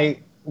STI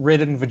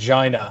ridden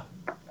vagina.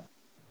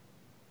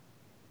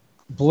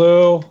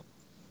 Blue.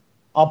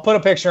 I'll put a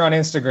picture on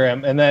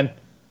Instagram, and then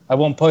I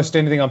won't post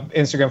anything on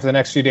Instagram for the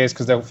next few days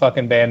because they'll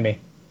fucking ban me.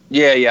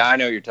 Yeah, I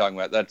know what you're talking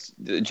about. That's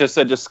just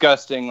a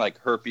disgusting, like,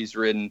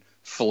 herpes-ridden,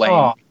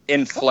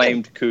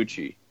 inflamed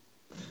coochie.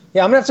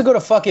 Yeah, I'm gonna have to go to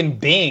fucking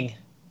Bing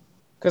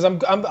because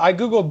I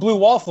googled blue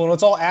waffle and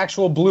it's all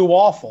actual blue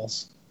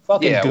waffles.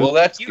 Fucking yeah, Google.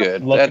 well, that's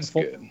good. That's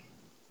good.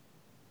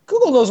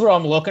 Google knows what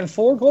I'm looking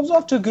for. Gloves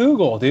off to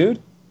Google, dude.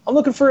 I'm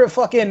looking for a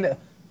fucking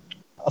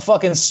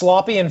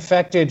sloppy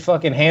infected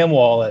fucking ham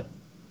wallet.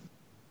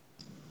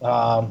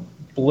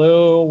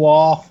 Blue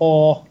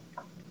waffle.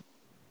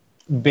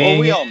 Bing.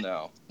 Well, we all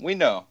know. We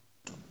know.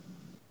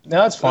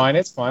 No, it's fine.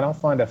 It's fine. I'll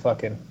find a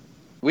fucking.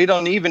 We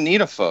don't even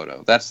need a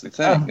photo. That's the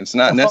thing. It's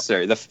not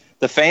necessary.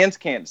 The fans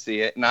can't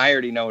see it, and I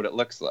already know what it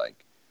looks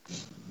like.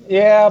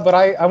 Yeah, but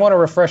I want to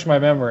refresh my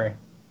memory.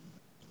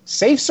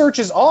 Safe search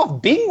is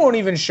off. Bing won't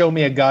even show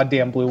me a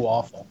goddamn blue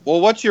waffle.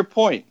 Well, what's your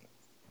point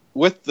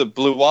with the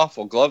blue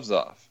waffle? Gloves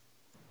off.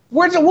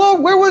 Where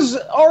was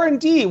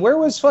R&D? Where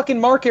was fucking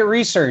market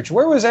research?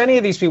 Where was any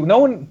of these people? No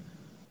one.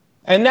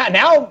 And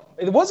now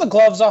it was a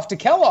gloves off to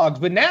Kellogg's,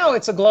 but now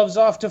it's a gloves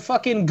off to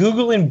fucking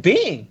Google and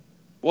Bing.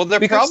 Well, they're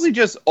probably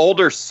just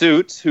older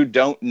suits who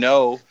don't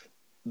know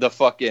the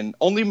fucking.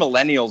 Only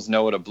millennials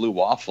know what a blue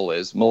waffle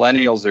is.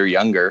 Millennials are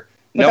younger.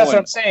 But that's what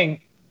I'm saying.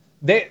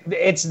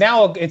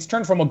 It's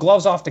turned from a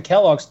gloves off to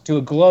Kellogg's to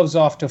a gloves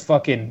off to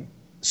fucking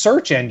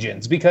search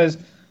engines, because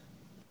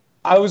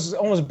I was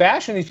almost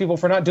bashing these people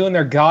for not doing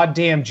their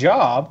goddamn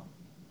job.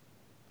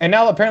 And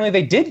now apparently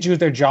they did do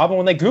their job, and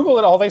when they Googled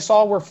it, all they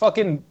saw were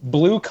fucking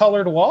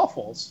blue-colored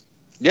waffles.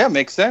 Yeah,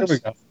 makes sense. There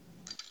we go.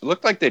 It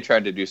looked like they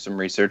tried to do some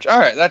research. All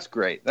right, that's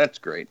great. That's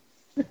great.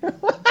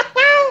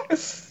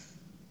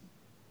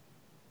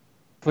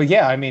 But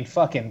yeah, I mean,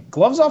 fucking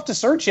gloves off to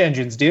search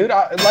engines, dude.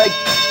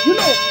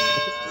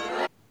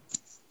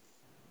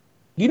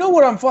 You know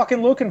what I'm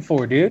fucking looking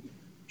for, dude?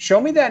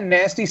 Show me that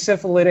nasty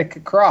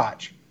syphilitic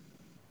crotch.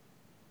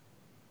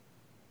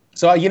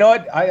 So you know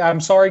what? I'm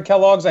sorry,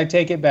 Kellogg's. I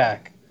take it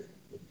back.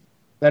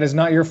 That is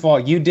not your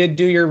fault. You did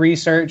do your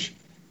research,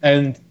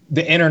 and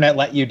the internet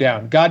let you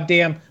down.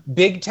 Goddamn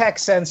big tech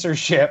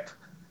censorship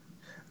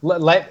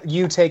let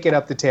you take it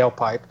up the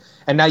tailpipe,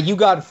 and now you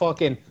got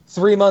fucking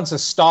 3 months of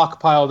stock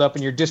piled up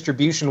in your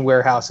distribution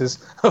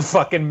warehouses of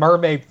fucking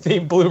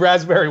mermaid-themed blue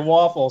raspberry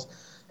waffles,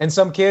 and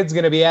some kid's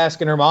gonna be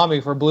asking her mommy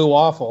for blue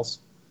waffles,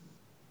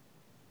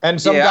 and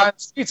some guy on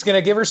the street's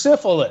gonna give her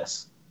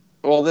syphilis.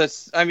 Well, now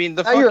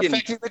you're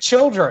affecting the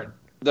children.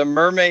 The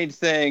mermaid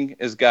thing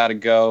has got to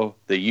go.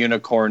 The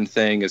unicorn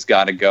thing has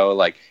got to go.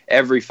 Like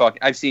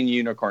I've seen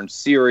unicorn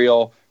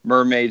cereal,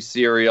 mermaid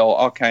cereal,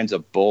 all kinds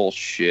of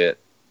bullshit.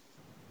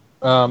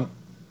 Yeah,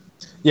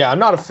 I'm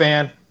not a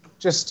fan.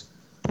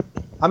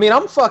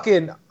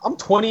 I'm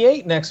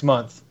 28 next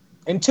month.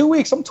 In 2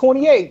 weeks, I'm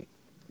 28.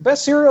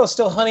 Best cereal is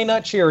still Honey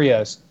Nut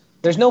Cheerios.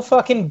 There's no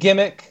fucking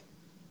gimmick.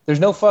 There's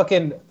no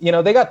fucking,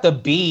 they got the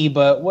bee,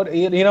 but what,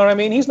 you know what I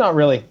mean? He's not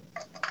really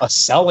a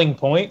selling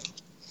point.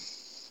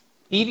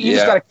 You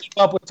just got to keep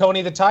up with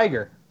Tony the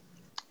Tiger.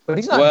 But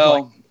he's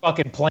not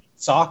fucking playing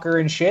soccer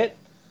and shit.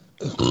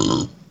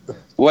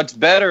 What's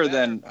better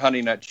than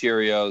Honey Nut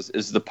Cheerios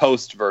is the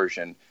Post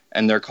version,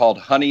 and they're called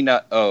Honey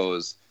Nut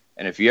O's.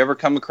 And if you ever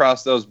come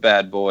across those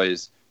bad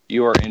boys,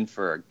 you are in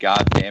for a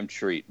goddamn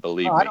treat,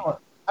 believe me. I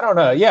don't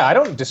know. Yeah, I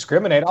don't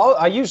discriminate.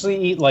 I usually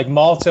eat like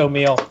Malto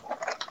Meal,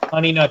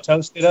 Honey Nut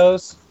Toasted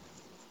O's,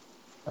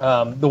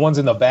 the ones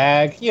in the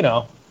bag,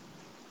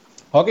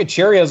 I'll get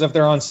Cheerios if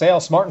they're on sale.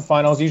 Smart and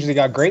Final's usually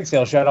got great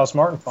sales. Shout out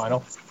Smart and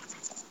Final.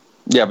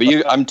 Yeah, but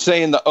I'm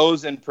saying the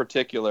O's in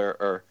particular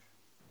are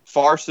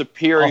far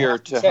superior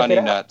to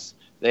Honey Nuts.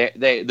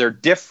 They're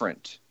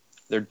different.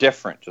 They're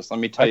different. Just let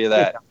me tell you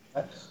that.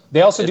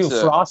 They also do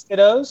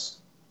Frosted O's.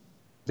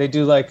 They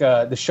do like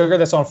the sugar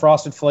that's on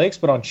Frosted Flakes,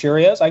 but on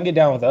Cheerios. I can get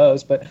down with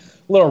those, but a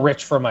little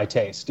rich for my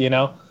taste.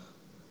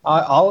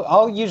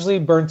 I'll usually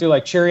burn through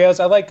like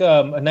Cheerios. I like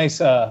a nice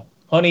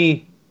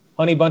honey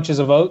bunches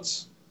of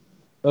oats.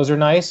 Those are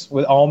nice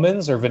with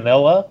almonds or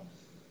vanilla.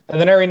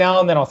 And then every now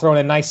and then I'll throw in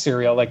a nice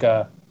cereal like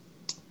a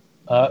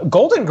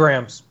Golden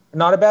Grahams.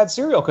 Not a bad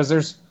cereal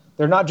because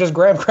they're not just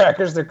graham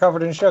crackers. They're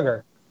covered in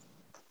sugar.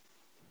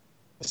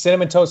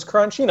 Cinnamon Toast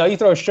Crunch. You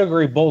throw a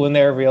sugary bowl in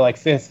there every like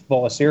fifth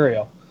bowl of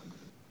cereal.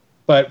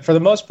 But for the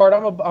most part,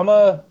 I'm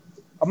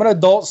an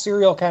adult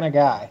cereal kind of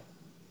guy.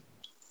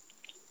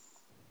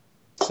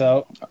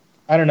 So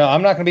I don't know.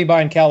 I'm not going to be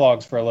buying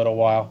Kellogg's for a little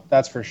while.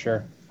 That's for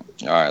sure.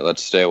 All right,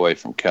 let's stay away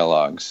from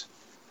Kellogg's.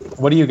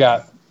 What do you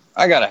got?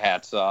 I got a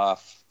hats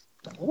off.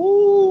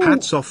 Ooh.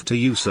 Hats off to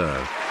you,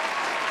 sir.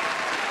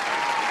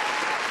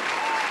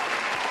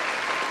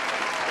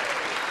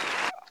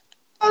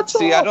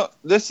 See,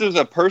 this is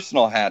a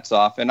personal hats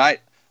off, and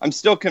I'm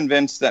still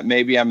convinced that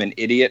maybe I'm an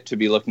idiot to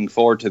be looking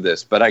forward to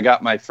this, but I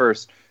got my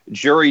first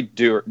jury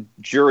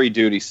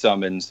duty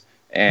summons,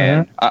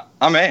 and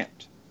I'm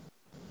amped.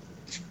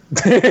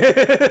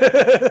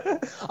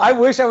 I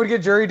wish I would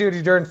get jury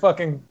duty during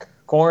fucking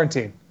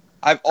quarantine.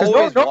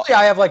 Normally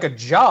I have like a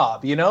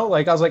job,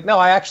 Like I was like, no,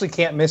 I actually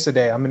can't miss a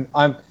day.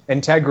 I'm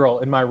integral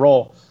in my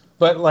role.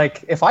 But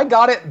like, if I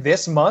got it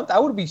this month, I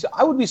would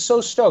be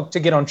so stoked to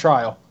get on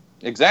trial.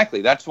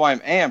 Exactly. That's why I'm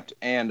amped,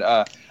 and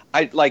I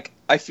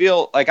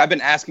feel like I've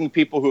been asking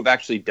people who have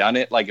actually done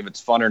it, like if it's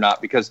fun or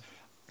not, because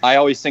I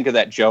always think of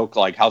that joke,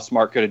 like how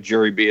smart could a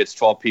jury be? It's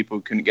 12 people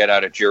who couldn't get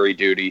out of jury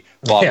duty,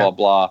 blah blah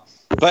blah.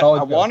 But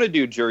I want to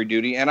do jury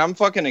duty, and I'm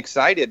fucking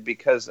excited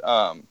because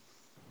I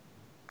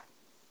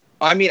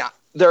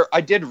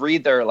did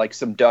read there are like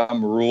some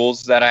dumb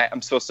rules that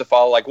I'm supposed to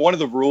follow. Like one of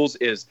the rules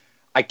is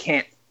I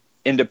can't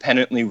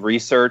independently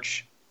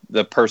research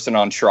the person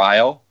on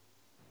trial,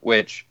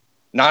 which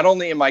not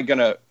only am I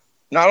gonna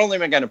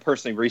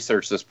personally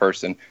research this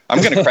person,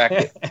 I'm gonna crack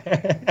it.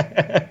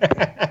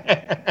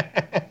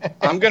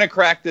 I'm gonna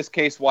crack this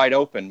case wide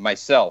open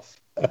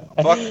myself.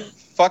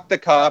 Fuck the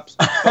cops,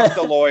 fuck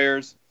the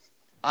lawyers.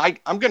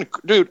 I've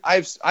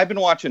been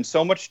watching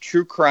so much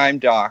true crime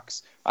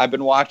docs. I've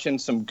been watching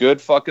some good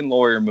fucking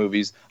lawyer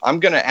movies.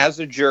 As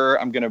a juror,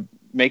 I'm gonna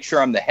make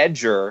sure I'm the head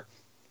juror,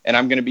 and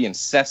I'm gonna be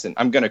incessant.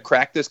 I'm gonna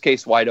crack this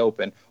case wide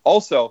open.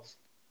 Also,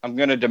 I'm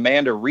gonna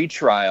demand a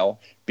retrial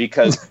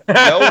because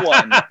no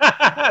one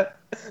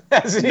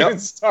hasn't even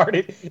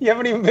started. You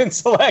haven't even been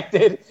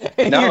selected,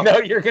 and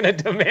you're gonna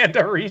demand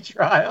a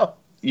retrial.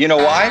 You know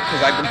why?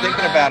 Because I've been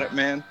thinking about it,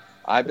 man.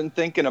 I've been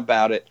thinking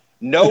about it.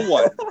 No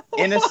one,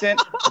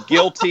 innocent,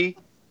 guilty,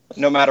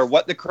 no matter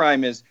what the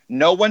crime is,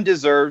 no one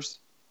deserves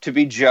to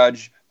be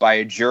judged by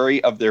a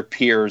jury of their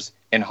peers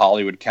in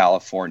Hollywood,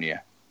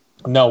 California.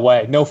 No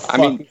way. No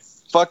fucking...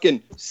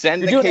 fucking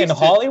send the case... You're doing it in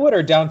Hollywood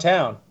or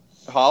downtown?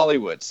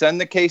 Hollywood.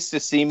 Send the case to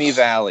Simi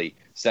Valley.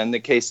 Send the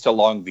case to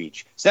Long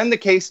Beach. Send the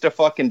case to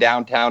fucking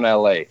downtown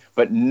LA.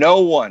 But no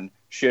one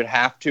should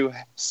have to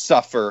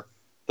suffer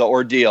the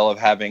ordeal of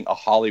having a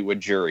Hollywood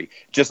jury.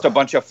 Just a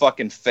bunch of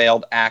fucking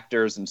failed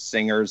actors and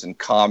singers and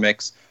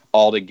comics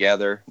all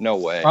together. No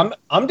way.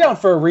 I'm down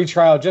for a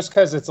retrial just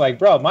because it's like,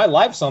 bro, my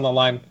life's on the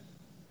line.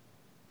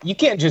 You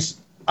can't just...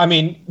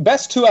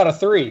 best 2 out of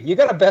 3. You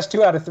got to best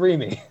 2 out of 3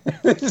 me.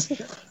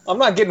 I'm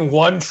not getting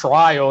one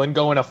trial and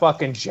going to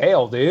fucking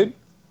jail, dude.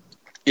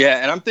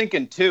 Yeah, and I'm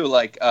thinking too,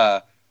 like,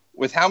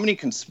 with how many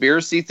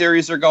conspiracy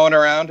theories are going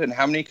around and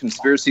how many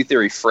conspiracy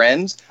theory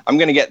friends, I'm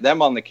going to get them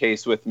on the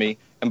case with me.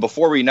 And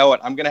before we know it,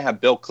 I'm going to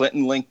have Bill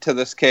Clinton linked to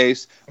this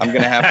case. I'm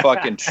going to have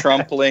fucking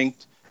Trump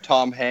linked,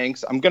 Tom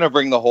Hanks. I'm going to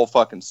bring the whole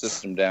fucking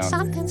system down.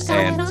 Something's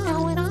And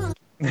going on.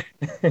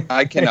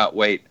 I cannot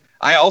wait.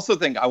 I also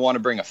think I want to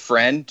bring a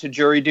friend to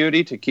jury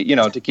duty to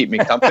keep me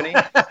company.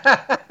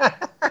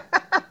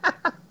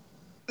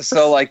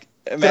 So like,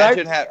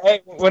 imagine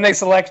when they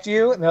select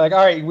you and they're like,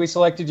 all right, we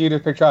selected you to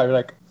pick trial. You're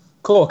like,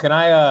 cool. Can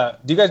I?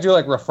 Do you guys do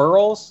like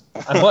referrals?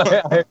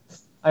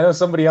 I know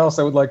somebody else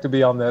that would like to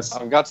be on this.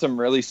 I've got some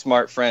really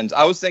smart friends.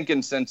 I was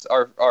thinking since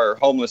our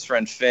homeless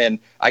friend Finn,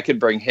 I could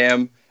bring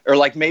him, or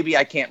like maybe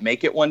I can't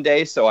make it one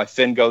day, so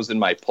Finn goes in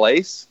my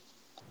place.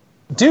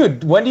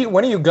 Dude, when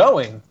are you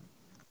going?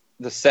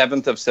 The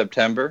 7th of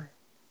September.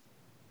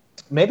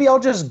 Maybe I'll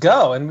just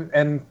go.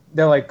 And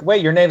they're like,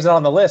 wait, your name's not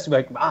on the list. You're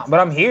like, but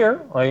I'm here.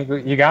 Like,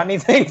 you got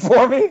anything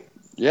for me?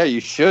 Yeah,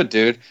 you should,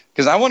 dude.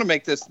 Because I want to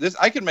make this.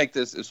 I can make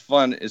this as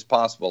fun as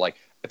possible. Like,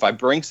 if I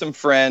bring some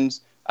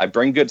friends, I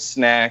bring good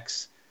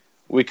snacks.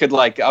 We could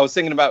I was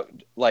thinking about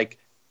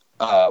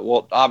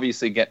well,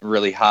 obviously getting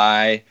really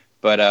high,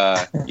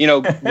 but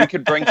we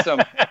could bring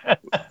some.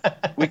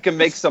 We can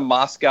make some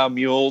Moscow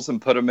mules and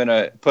put them in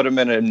a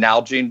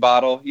Nalgene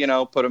bottle.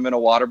 Put them in a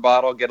water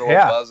bottle, get a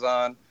little buzz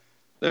on.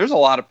 There's a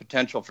lot of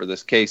potential for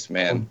this case,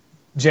 man.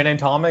 Gin and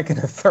tonic in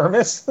a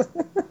thermos.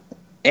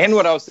 And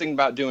what I was thinking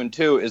about doing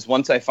too is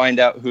once I find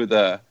out who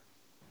the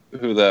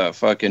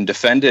fucking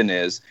defendant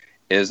is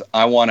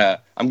I'm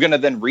gonna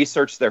then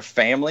research their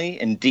family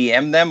and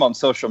DM them on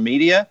social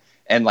media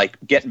and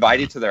get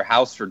invited to their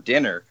house for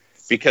dinner,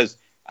 because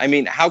I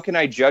mean, how can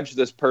I judge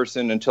this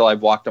person until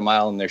I've walked a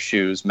mile in their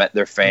shoes, met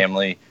their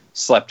family,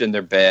 slept in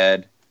their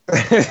bed?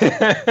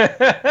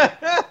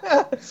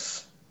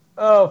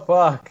 Oh,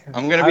 fuck.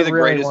 I'm going to be the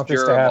greatest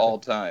juror of all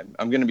time.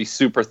 I'm going to be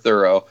super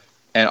thorough.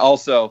 And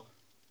also,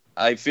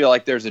 I feel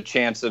like there's a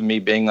chance of me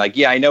being like,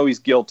 yeah, I know he's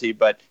guilty,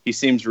 but he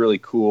seems really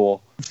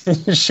cool.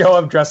 Show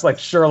up dressed like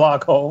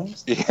Sherlock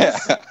Holmes. Yeah.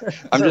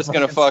 I'm just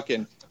going to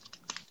fucking...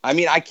 I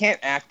mean, I can't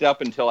act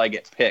up until I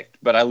get picked,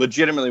 but I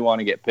legitimately want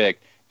to get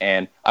picked.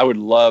 And I would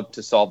love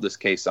to solve this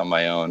case on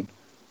my own.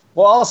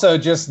 Well, also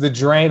just the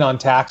drain on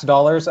tax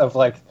dollars of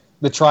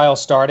the trial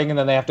starting, and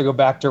then they have to go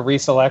back to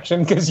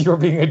reselection because you were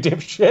being a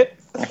dipshit.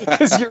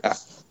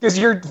 Because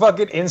you're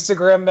fucking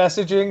Instagram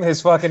messaging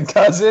his fucking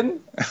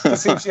cousin. To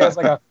see if she has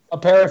a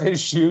pair of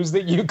his shoes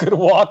that you could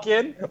walk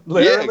in.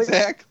 Literally. Yeah,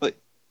 exactly.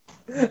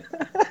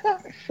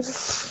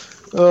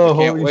 Oh,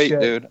 I can't wait,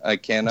 shit. dude. I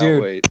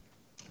cannot wait.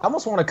 I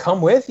almost want to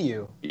come with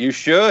you. You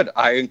should.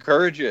 I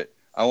encourage it.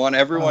 I want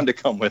everyone to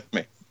come with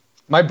me.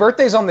 My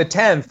birthday's on the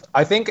 10th.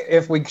 I think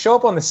if we show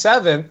up on the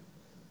 7th,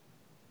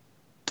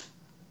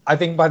 I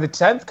think by the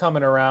 10th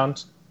coming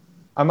around,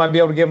 I might be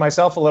able to give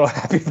myself a little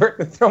happy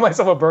birthday, throw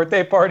myself a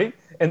birthday party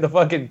in the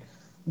fucking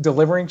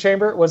delivering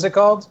chamber. What's it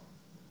called?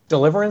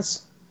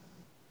 Deliverance?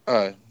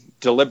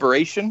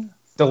 Deliberation?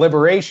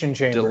 Deliberation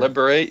chamber.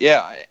 Deliberate,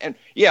 yeah. And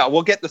yeah,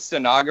 we'll get the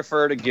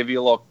stenographer to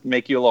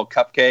make you a little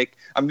cupcake.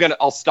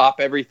 I'll stop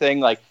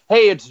everything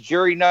hey, it's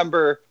jury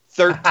number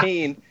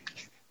 13.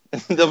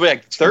 They'll be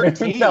like,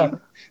 13? No,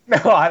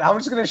 I'm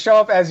just going to show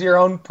up as your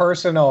own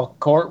personal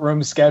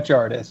courtroom sketch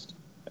artist.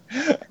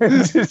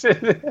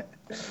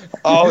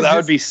 Oh, that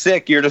would be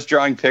sick. You're just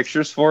drawing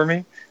pictures for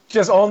me?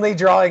 Just only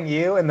drawing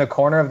you in the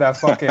corner of that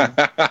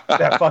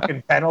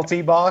fucking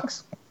penalty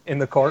box in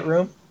the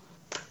courtroom.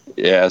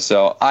 Yeah,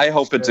 so I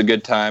hope it's a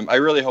good time. I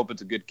really hope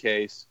it's a good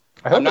case.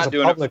 I hope it's a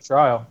public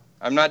trial.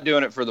 I'm not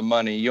doing it for the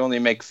money. You only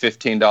make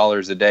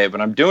 $15 a day, but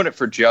I'm doing it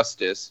for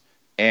justice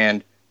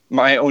and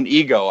my own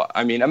ego.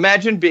 I mean,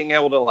 imagine being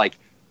able to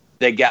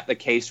they got the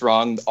case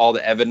wrong, all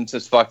the evidence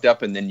is fucked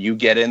up, and then you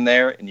get in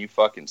there and you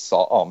fucking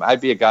solve. Oh, I'd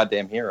be a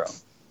goddamn hero.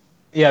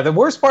 Yeah, the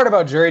worst part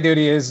about jury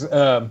duty is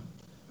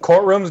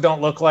courtrooms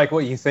don't look like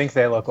what you think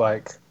they look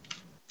like.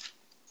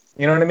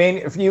 You know what I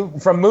mean?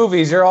 From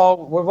movies, we've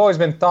always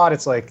been taught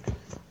it's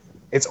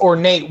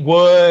ornate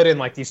wood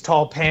and these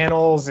tall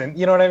panels and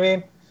you know what I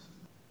mean?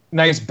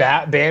 Nice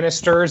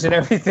banisters and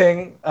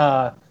everything.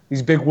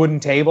 These big wooden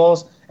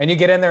tables, and you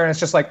get in there and it's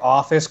just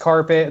office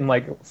carpet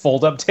and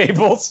fold up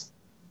tables.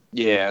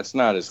 Yeah, it's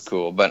not as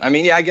cool. But, I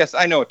mean, yeah, I guess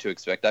I know what to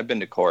expect. I've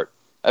been to court.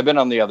 I've been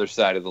on the other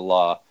side of the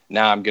law.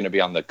 Now I'm going to be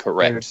on the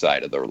correct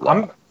side of the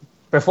law.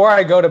 Before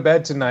I go to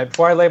bed tonight,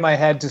 before I lay my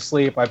head to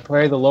sleep, I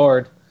pray the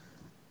Lord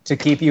to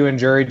keep you in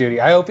jury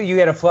duty. I hope you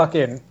get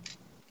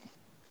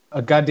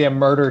a goddamn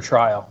murder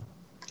trial.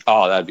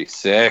 Oh, that'd be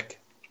sick.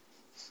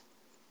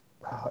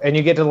 And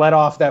you get to let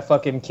off that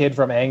fucking kid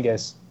from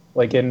Angus.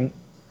 In,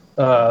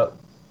 what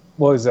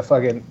was that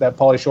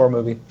Pauly Shore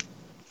movie?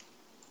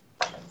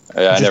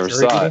 Yeah, I never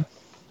saw it.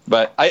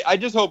 But I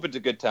just hope it's a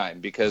good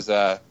time because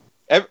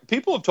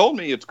people have told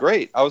me it's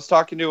great. I was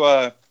talking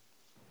to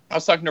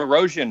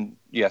Rosian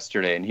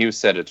yesterday, and he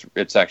said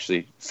it's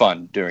actually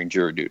fun during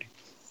jury duty.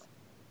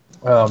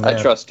 Oh, man.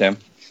 I trust him.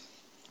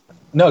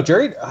 No,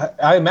 jury.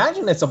 I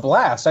imagine it's a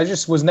blast. I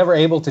just was never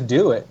able to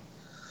do it.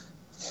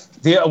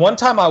 The one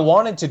time I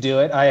wanted to do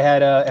it, I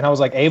had, and I was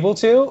like able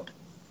to.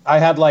 I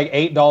had like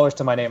 $8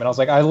 to my name, and I was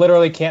like, I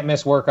literally can't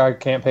miss work. I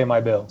can't pay my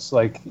bills.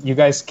 Like, you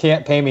guys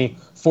can't pay me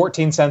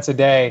 14 cents a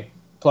day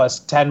plus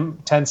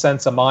 10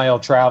 cents a mile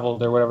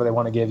traveled or whatever they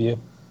want to give you.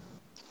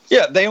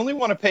 Yeah, they only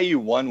want to pay you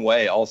one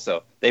way.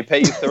 Also, they pay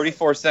you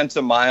 34 cents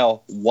a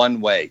mile one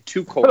way.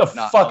 What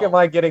the fuck am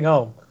I getting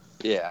home?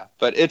 Yeah,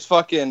 but it's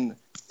fucking.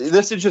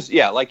 This is just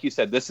like you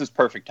said. This is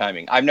perfect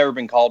timing. I've never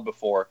been called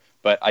before,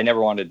 but I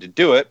never wanted to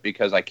do it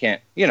because I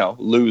can't,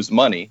 lose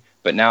money.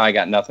 But now I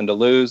got nothing to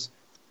lose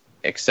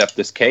except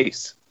this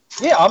case.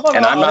 Yeah, I'm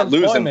not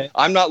losing.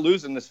 I'm not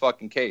losing this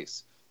fucking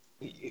case.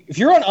 If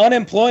you're on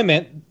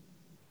unemployment,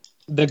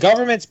 the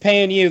government's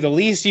paying you. The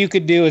least you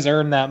could do is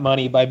earn that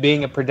money by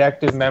being a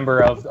productive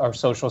member of our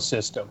social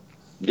system.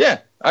 Yeah,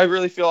 I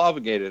really feel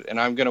obligated, and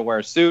I'm going to wear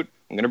a suit.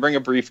 I'm going to bring a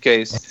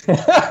briefcase.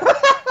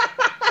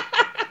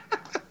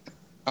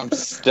 I'm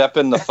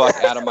stepping the fuck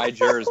out of my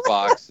juror's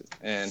box,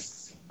 and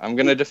I'm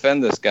going to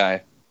defend this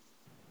guy.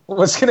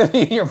 What's going to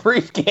be in your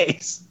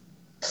briefcase?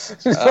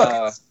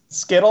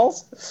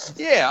 Skittles?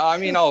 Yeah, I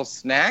mean, all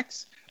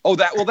snacks. Oh,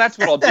 that's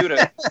what I'll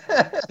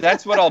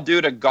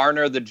do to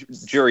garner the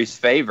jury's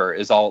favor.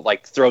 Is I'll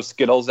like throw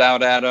Skittles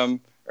out at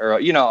him, or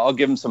I'll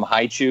give him some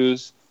high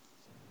chews.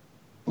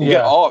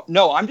 Yeah. Oh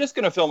no, I'm just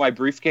gonna fill my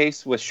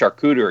briefcase with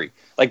charcuterie.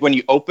 Like when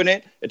you open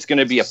it, it's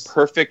gonna be a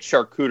perfect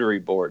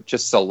charcuterie board.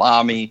 Just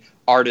salami,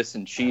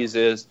 artisan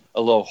cheeses,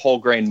 a little whole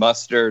grain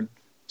mustard.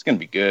 It's gonna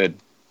be good.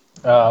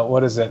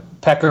 What is it?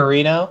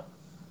 Pecorino?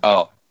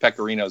 Oh,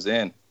 pecorino's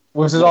in.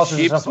 Which is also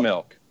sheep's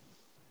milk.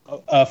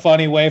 A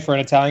funny way for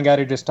an Italian guy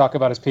to just talk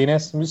about his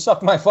penis. You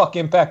suck my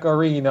fucking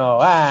pecorino.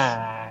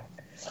 Ah.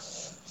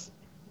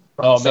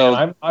 Oh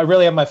man, I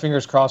really have my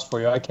fingers crossed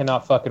for you. I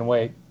cannot fucking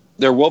wait.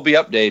 There will be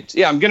updates.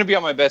 Yeah, I'm gonna be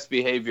on my best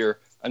behavior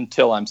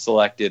until I'm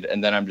selected,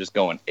 and then I'm just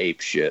going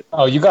ape shit.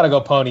 Oh, you gotta go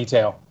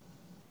ponytail.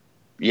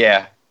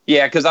 Yeah,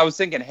 because I was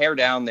thinking hair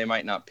down, they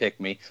might not pick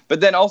me.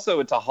 But then also,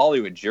 it's a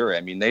Hollywood jury.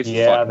 I mean, they've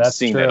fucking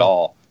seen it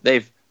all.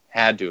 They've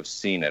had to have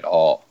seen it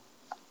all.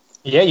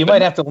 Yeah, you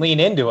might have to lean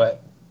into it.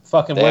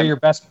 Fucking wear your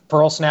best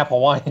pearl snap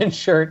Hawaiian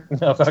shirt.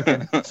 No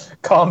fucking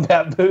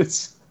combat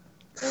boots.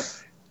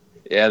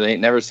 Yeah, they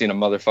ain't never seen a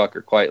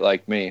motherfucker quite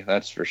like me.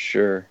 That's for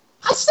sure.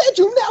 I said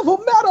you never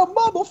met a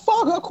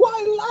motherfucker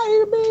quite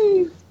like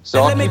me.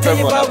 So I'll keep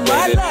everyone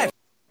updated.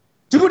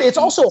 Dude, it's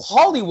also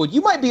Hollywood.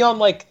 You might be on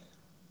like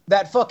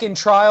that fucking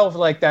trial of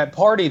like that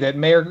party that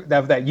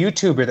that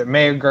YouTuber that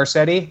Mayor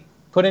Garcetti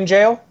put in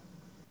jail.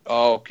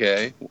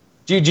 Okay.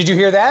 Did you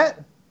hear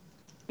that?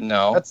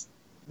 No.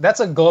 That's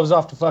a gloves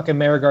off to fucking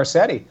Mayor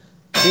Garcetti.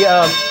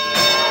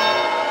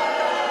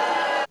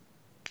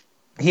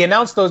 He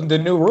announced the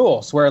new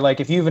rules where like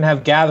if you even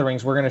have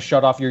gatherings, we're gonna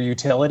shut off your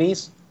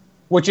utilities,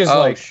 which is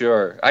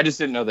sure. I just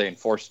didn't know they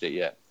enforced it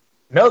yet.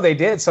 No, they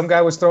did. Some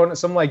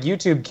like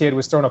YouTube kid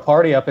was throwing a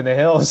party up in the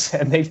hills,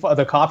 and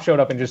the cop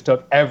showed up and just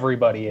took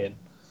everybody in.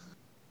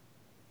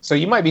 So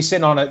you might be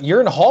sitting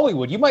you're in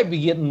Hollywood. You might be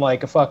getting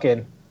like a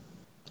fucking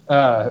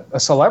a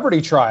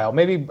celebrity trial.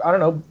 Maybe I don't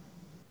know.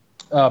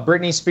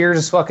 Britney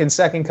Spears' fucking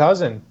second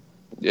cousin.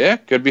 Yeah,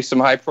 could be some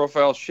high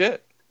profile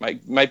shit.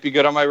 Might be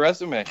good on my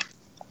resume.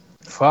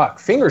 Fuck.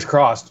 Fingers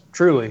crossed.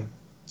 Truly.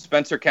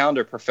 Spencer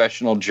Calendar,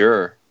 professional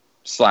juror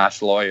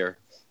 / lawyer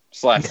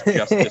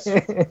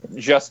 /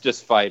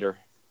 justice fighter.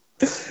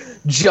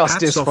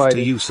 Hats off to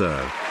you,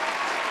 sir.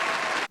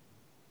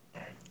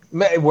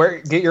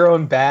 Get your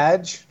own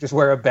badge. Just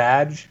wear a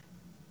badge.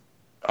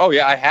 Oh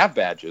yeah, I have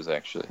badges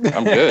actually.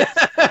 I'm good.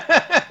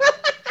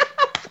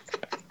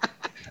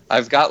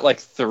 I've got like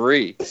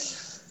 3.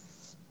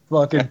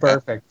 Fucking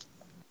perfect.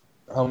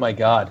 Oh my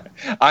god.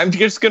 I'm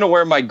just gonna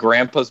wear my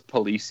grandpa's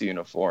police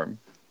uniform.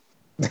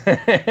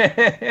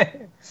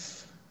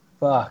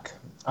 Fuck.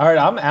 All right,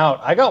 I'm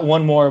out. I got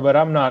one more, but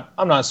I'm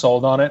not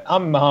sold on it.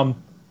 I'm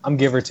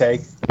give or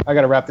take. I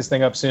gotta wrap this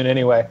thing up soon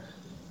anyway.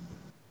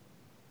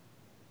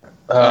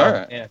 All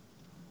right. Yeah.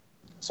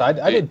 So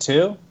I did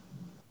 2.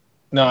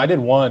 No, I did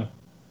 1.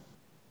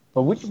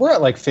 But we're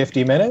at like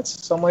 50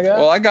 minutes, something like that.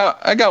 Well, I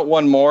got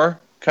one more.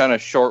 Kind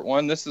of short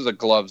one. This is a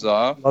gloves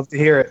off. Love to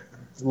hear it.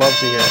 Love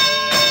to hear it.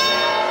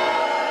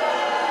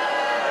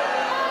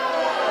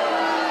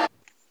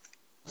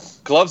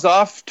 Gloves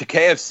off to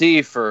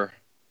KFC for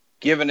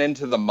giving in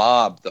to the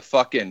mob, the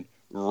fucking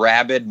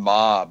rabid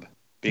mob.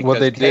 Because what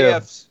they do?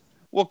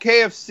 Well,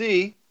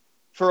 KFC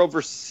for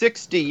over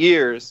 60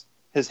 years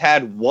has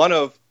had one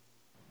of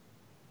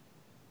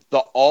the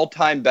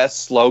all-time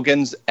best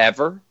slogans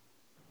ever,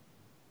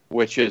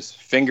 which is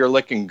finger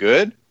licking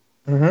good.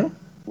 Mm-hmm.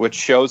 Which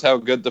shows how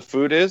good the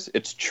food is.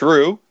 It's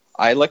true.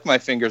 I lick my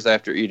fingers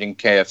after eating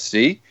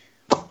KFC.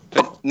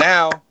 But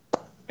now,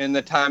 in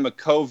the time of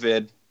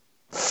COVID,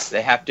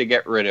 they have to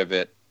get rid of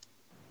it.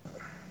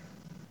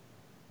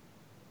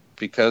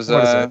 Because...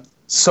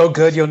 so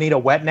good you'll need a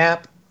wet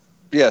nap?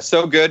 Yeah,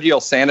 so good you'll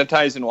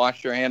sanitize and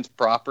wash your hands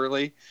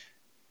properly.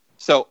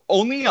 So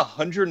only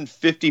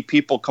 150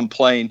 people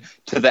complain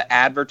to the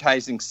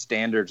Advertising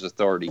Standards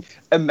Authority.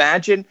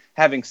 Imagine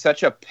having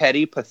such a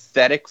petty,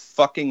 pathetic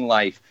fucking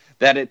life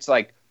that it's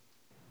like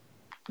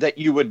that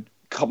you would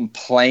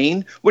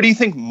complain? What do you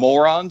think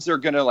morons are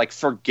going to like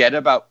forget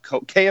about?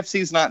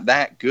 KFC's not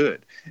that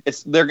good.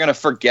 They're going to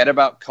forget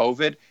about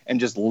COVID and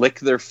just lick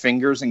their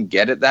fingers and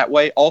get it that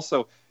way.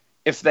 Also,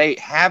 if they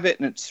have it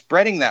and it's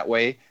spreading that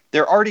way,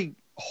 they're already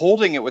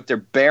holding it with their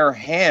bare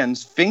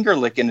hands. Finger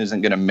licking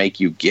isn't going to make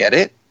you get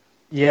it.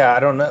 Yeah, I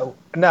don't know.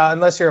 No,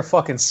 unless you're a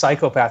fucking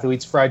psychopath who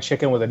eats fried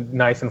chicken with a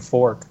knife and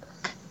fork.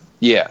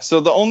 Yeah, so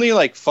the only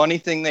like funny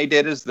thing they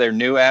did is their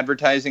new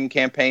advertising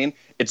campaign.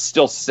 It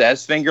still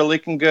says finger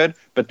licking good,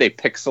 but they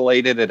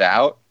pixelated it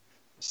out.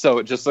 So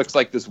it just looks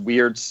like this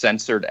weird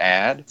censored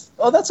ad.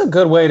 Oh, that's a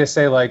good way to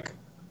say, like,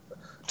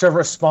 to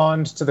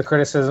respond to the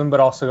criticism, but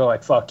also go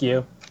like, fuck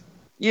you.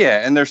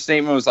 Yeah, and their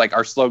statement was like,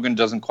 our slogan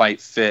doesn't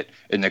quite fit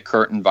in the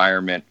current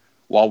environment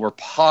while we're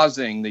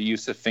pausing the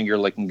use of finger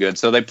licking good.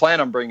 So they plan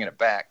on bringing it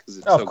back because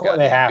it's so goddamn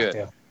they have good.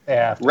 to. They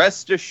have to.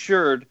 Rest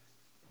assured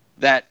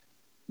that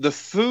the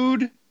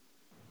food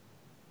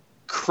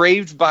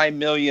craved by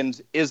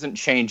millions isn't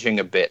changing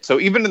a bit. So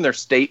even in their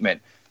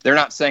statement, they're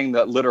not saying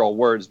the literal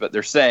words, but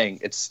they're saying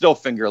it's still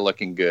finger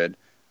licking good.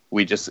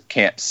 We just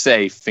can't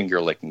say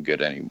finger licking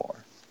good anymore.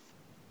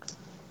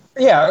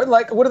 Yeah,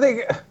 like, what do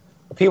they...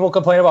 People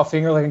complain about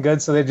finger licking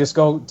good, so they just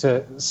go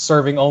to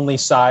serving only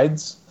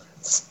sides.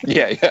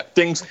 Yeah.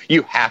 Things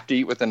you have to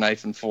eat with a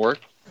knife and fork.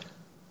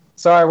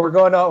 Sorry, we're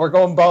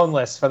going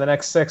boneless for the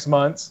next 6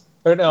 months.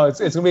 Or no, it's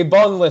going to be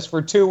boneless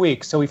for 2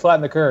 weeks till we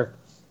flatten the curve.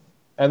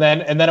 And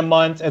then a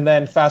month, and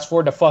then fast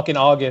forward to fucking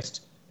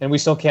August, and we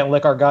still can't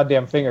lick our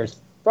goddamn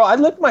fingers. Bro, I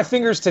licked my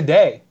fingers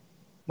today.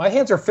 My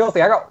hands are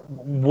filthy. I got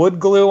wood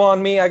glue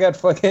on me. I got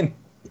fucking...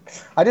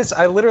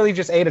 I literally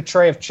just ate a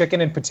tray of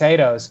chicken and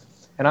potatoes,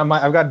 and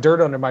I've got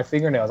dirt under my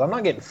fingernails. I'm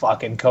not getting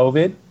fucking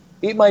COVID.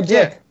 Eat my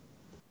dick.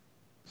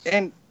 Yeah.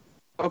 And,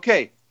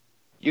 okay,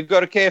 you go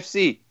to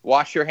KFC,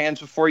 wash your hands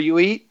before you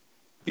eat,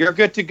 you're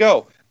good to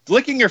go.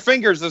 Licking your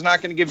fingers is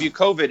not going to give you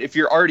COVID if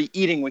you're already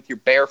eating with your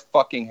bare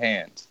fucking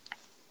hands.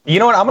 You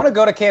know what? I'm going to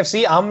go to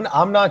KFC.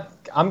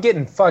 I'm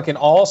getting fucking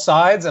all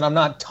sides, and I'm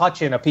not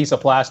touching a piece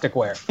of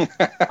plasticware.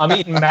 I'm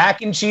eating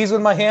mac and cheese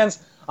with my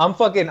hands.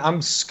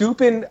 I'm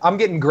scooping, I'm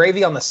getting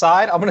gravy on the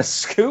side. I'm going to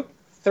scoop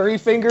 3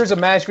 fingers of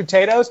mashed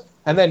potatoes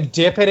and then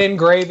dip it in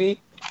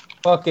gravy.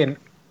 I'm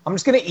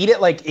just going to eat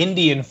it like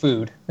Indian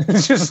food.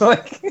 It's just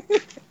like,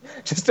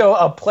 just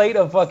a plate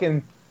of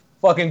fucking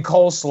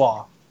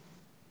coleslaw.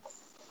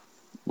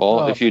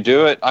 Well, if you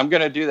do it, I'm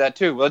going to do that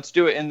too. Let's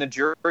do it in the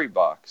jury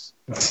box.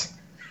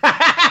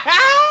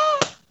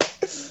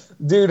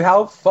 Dude,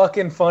 how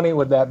fucking funny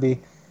would that be?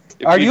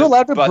 Are you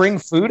allowed to bring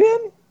food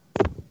in?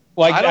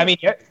 Like, I mean,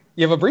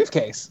 you have a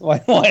briefcase.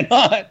 Why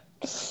not?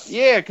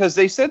 Yeah, because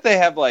they said they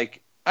have,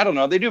 like, I don't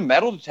know, they do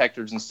metal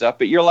detectors and stuff,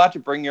 but you're allowed to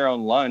bring your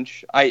own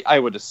lunch, I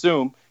would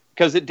assume,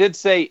 because it did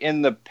say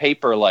in the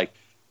paper, like,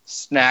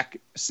 snack,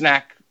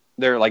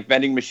 there are, like,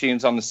 vending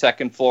machines on the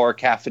 2nd floor,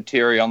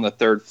 cafeteria on the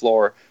 3rd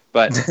floor,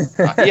 but,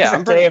 yeah.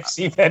 I'm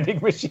KFC vending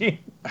machine.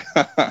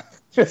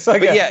 Just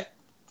like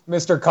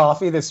Mr.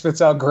 Coffee that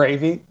spits out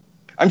gravy.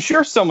 I'm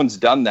sure someone's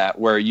done that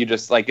where you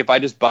just, like, if I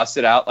just bust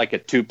it out like a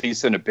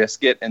 2-piece and a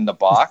biscuit in the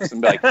box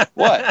and be like,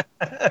 what?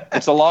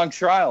 It's a long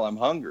trial. I'm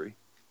hungry.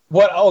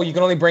 What? Oh, you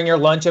can only bring your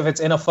lunch if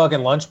it's in a fucking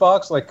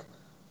lunchbox? Like,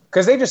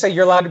 because they just say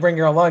you're allowed to bring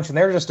your own lunch, and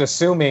they're just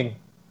assuming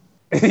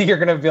you're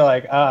going to be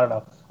like, I don't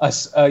know,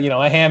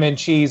 a ham and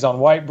cheese on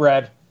white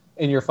bread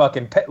in your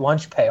fucking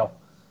lunch pail.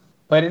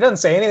 But it doesn't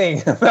say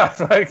anything about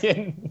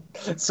fucking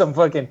some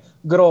fucking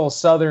good old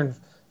Southern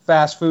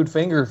fast food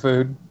finger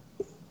food.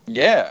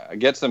 Yeah,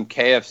 get some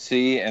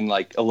KFC and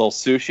like a little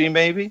sushi,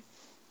 maybe.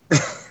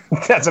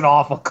 That's an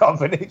awful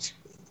combination.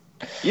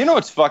 You know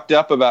what's fucked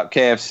up about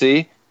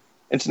KFC?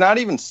 It's not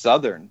even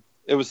Southern.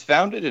 It was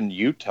founded in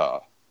Utah.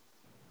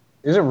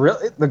 Is it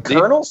really? The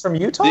Colonel's from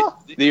Utah?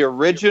 The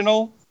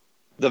original,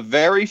 the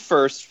very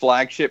first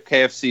flagship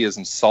KFC is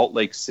in Salt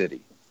Lake City.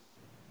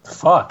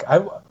 Fuck.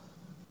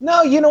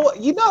 No, you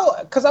know,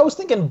 because I was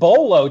thinking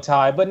bolo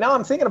tie, but now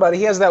I'm thinking about it.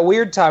 He has that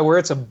weird tie where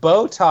it's a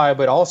bow tie,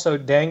 but also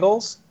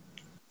dangles.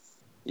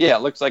 Yeah,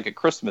 it looks like a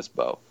Christmas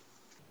bow.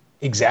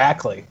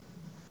 Exactly.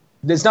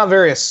 It's not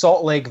very a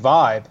Salt Lake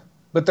vibe.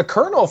 But the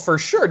Colonel, for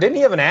sure. Didn't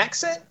he have an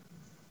accent?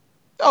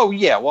 Oh,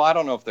 yeah. Well, I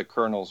don't know if the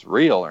Colonel's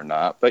real or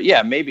not. But,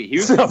 yeah, maybe he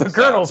was... No, the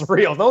Colonel's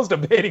real. No one's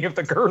debating if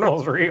the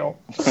Colonel's real.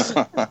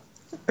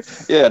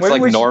 Yeah, it's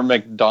like Norm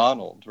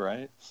Macdonald,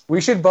 right? We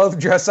should both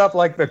dress up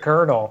like the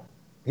Colonel.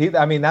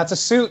 That's a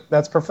suit.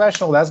 That's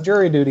professional. That's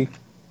jury duty.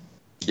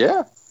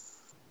 Yeah.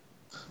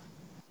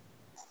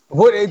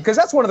 Because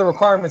that's one of the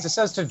requirements. It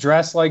says to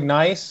dress like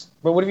nice,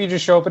 but what if you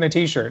just show up in a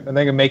t-shirt and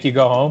they can make you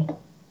go home?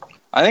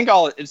 I think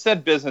it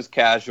said business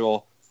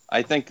casual.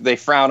 I think they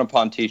frown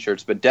upon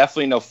t-shirts, but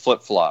definitely no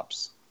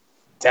flip-flops.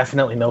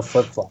 Definitely no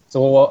flip-flops.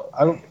 So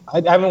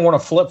I haven't worn a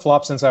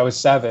flip-flop since I was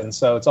 7,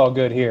 so it's all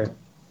good here.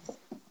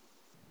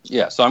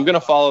 Yeah, so I'm going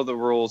to follow the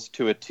rules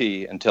to a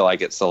T until I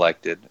get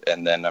selected,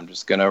 and then I'm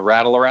just going to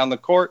rattle around the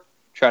court,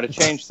 try to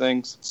change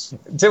things.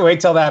 Wait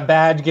till that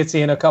badge gets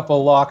you in a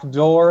couple locked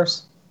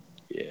doors.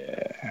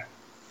 Yeah.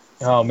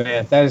 Oh,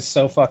 man, that is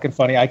so fucking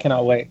funny. I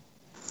cannot wait.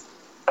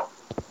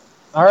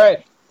 All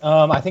right.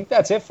 I think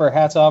that's it for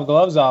Hats Off,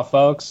 Gloves Off,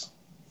 folks.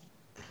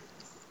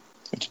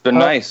 It's been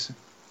nice.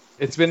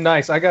 It's been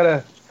nice.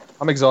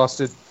 I'm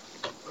exhausted.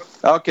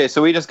 Okay,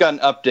 so we just got an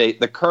update.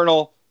 The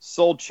Colonel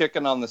sold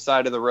chicken on the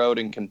side of the road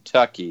in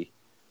Kentucky,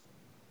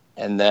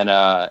 and then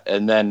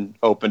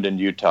opened in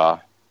Utah.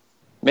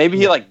 Maybe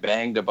he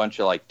banged a bunch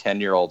of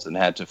 10-year-olds and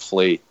had to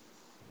flee.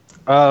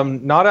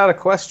 Not out of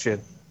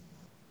question.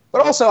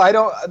 But also,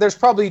 there's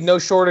probably no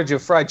shortage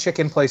of fried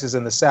chicken places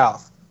in the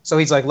South. So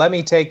he's like, let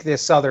me take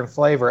this Southern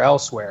flavor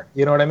elsewhere.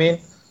 You know what I mean?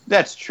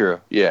 That's true,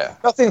 yeah.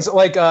 Nothing's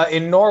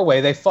in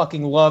Norway, they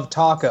fucking love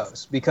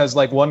tacos because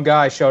one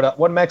guy showed up,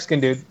 one Mexican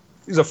dude,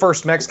 he's the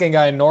first Mexican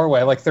guy in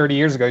Norway 30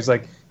 years ago. He's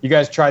like, you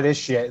guys try this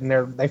shit, and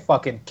they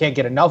fucking can't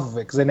get enough of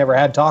it because they never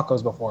had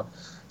tacos before.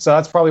 So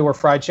that's probably where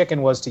fried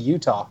chicken was to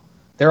Utah.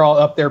 They're all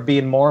up there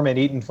being Mormon,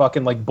 eating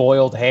fucking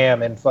boiled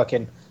ham and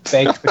fucking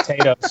baked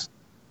potatoes.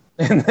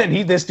 And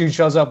then this dude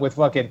shows up with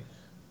fucking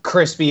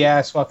crispy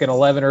ass fucking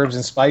 11 herbs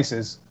and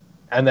spices,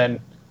 and then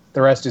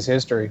the rest is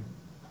history.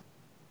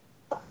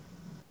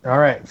 All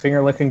right,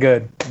 finger licking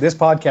good. This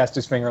podcast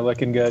is finger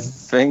licking good.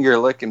 Finger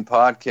licking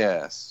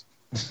podcast.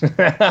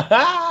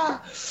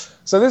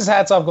 So this is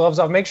Hats Off, Gloves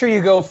Off. Make sure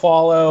you go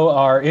follow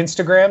our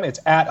Instagram.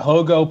 It's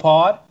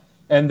 @HogoPod,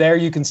 and there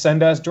you can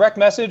send us direct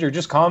message or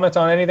just comment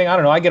on anything. I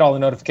don't know. I get all the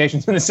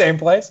notifications in the same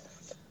place.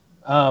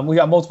 We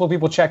got multiple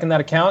people checking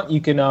that account. You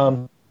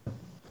can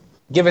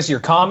give us your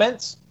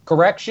comments,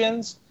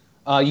 corrections.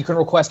 You can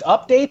request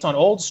updates on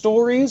old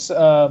stories.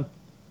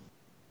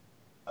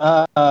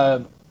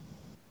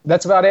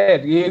 That's about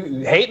it.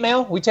 Hate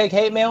mail? We take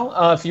hate mail.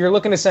 If you're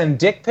looking to send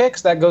dick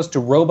pics, that goes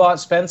to Robot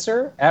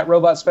Spencer,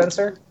 @Robot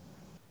Spencer.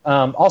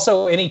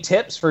 Also, any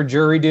tips for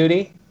jury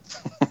duty?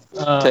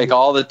 Take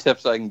all the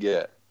tips I can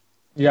get.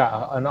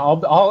 Yeah, and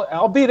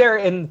I'll be there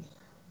in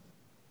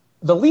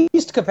the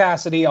least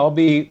capacity. I'll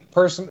be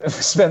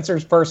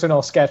Spencer's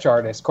personal sketch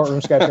artist,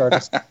 courtroom sketch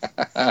artist,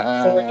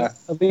 for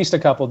at least a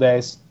couple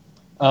days.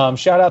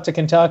 Shout out to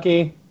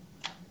Kentucky.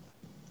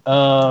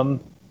 And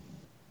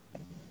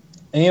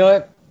you know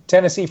what?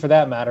 Tennessee, for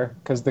that matter,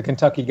 because the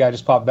Kentucky guy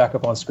just popped back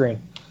up on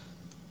screen.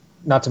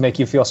 Not to make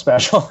you feel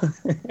special.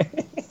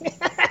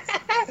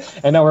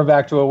 And now we're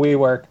back to a we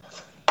work.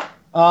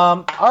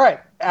 All right.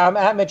 I'm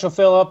at Mitchell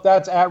Phillip.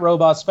 That's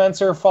 @Robot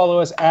Spencer. Follow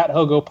us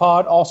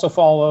 @HogoPod. Also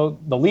follow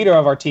the leader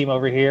of our team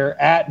over here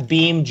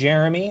 @Beam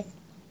Jeremy.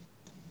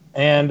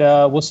 And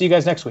we'll see you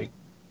guys next week.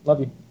 Love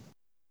you.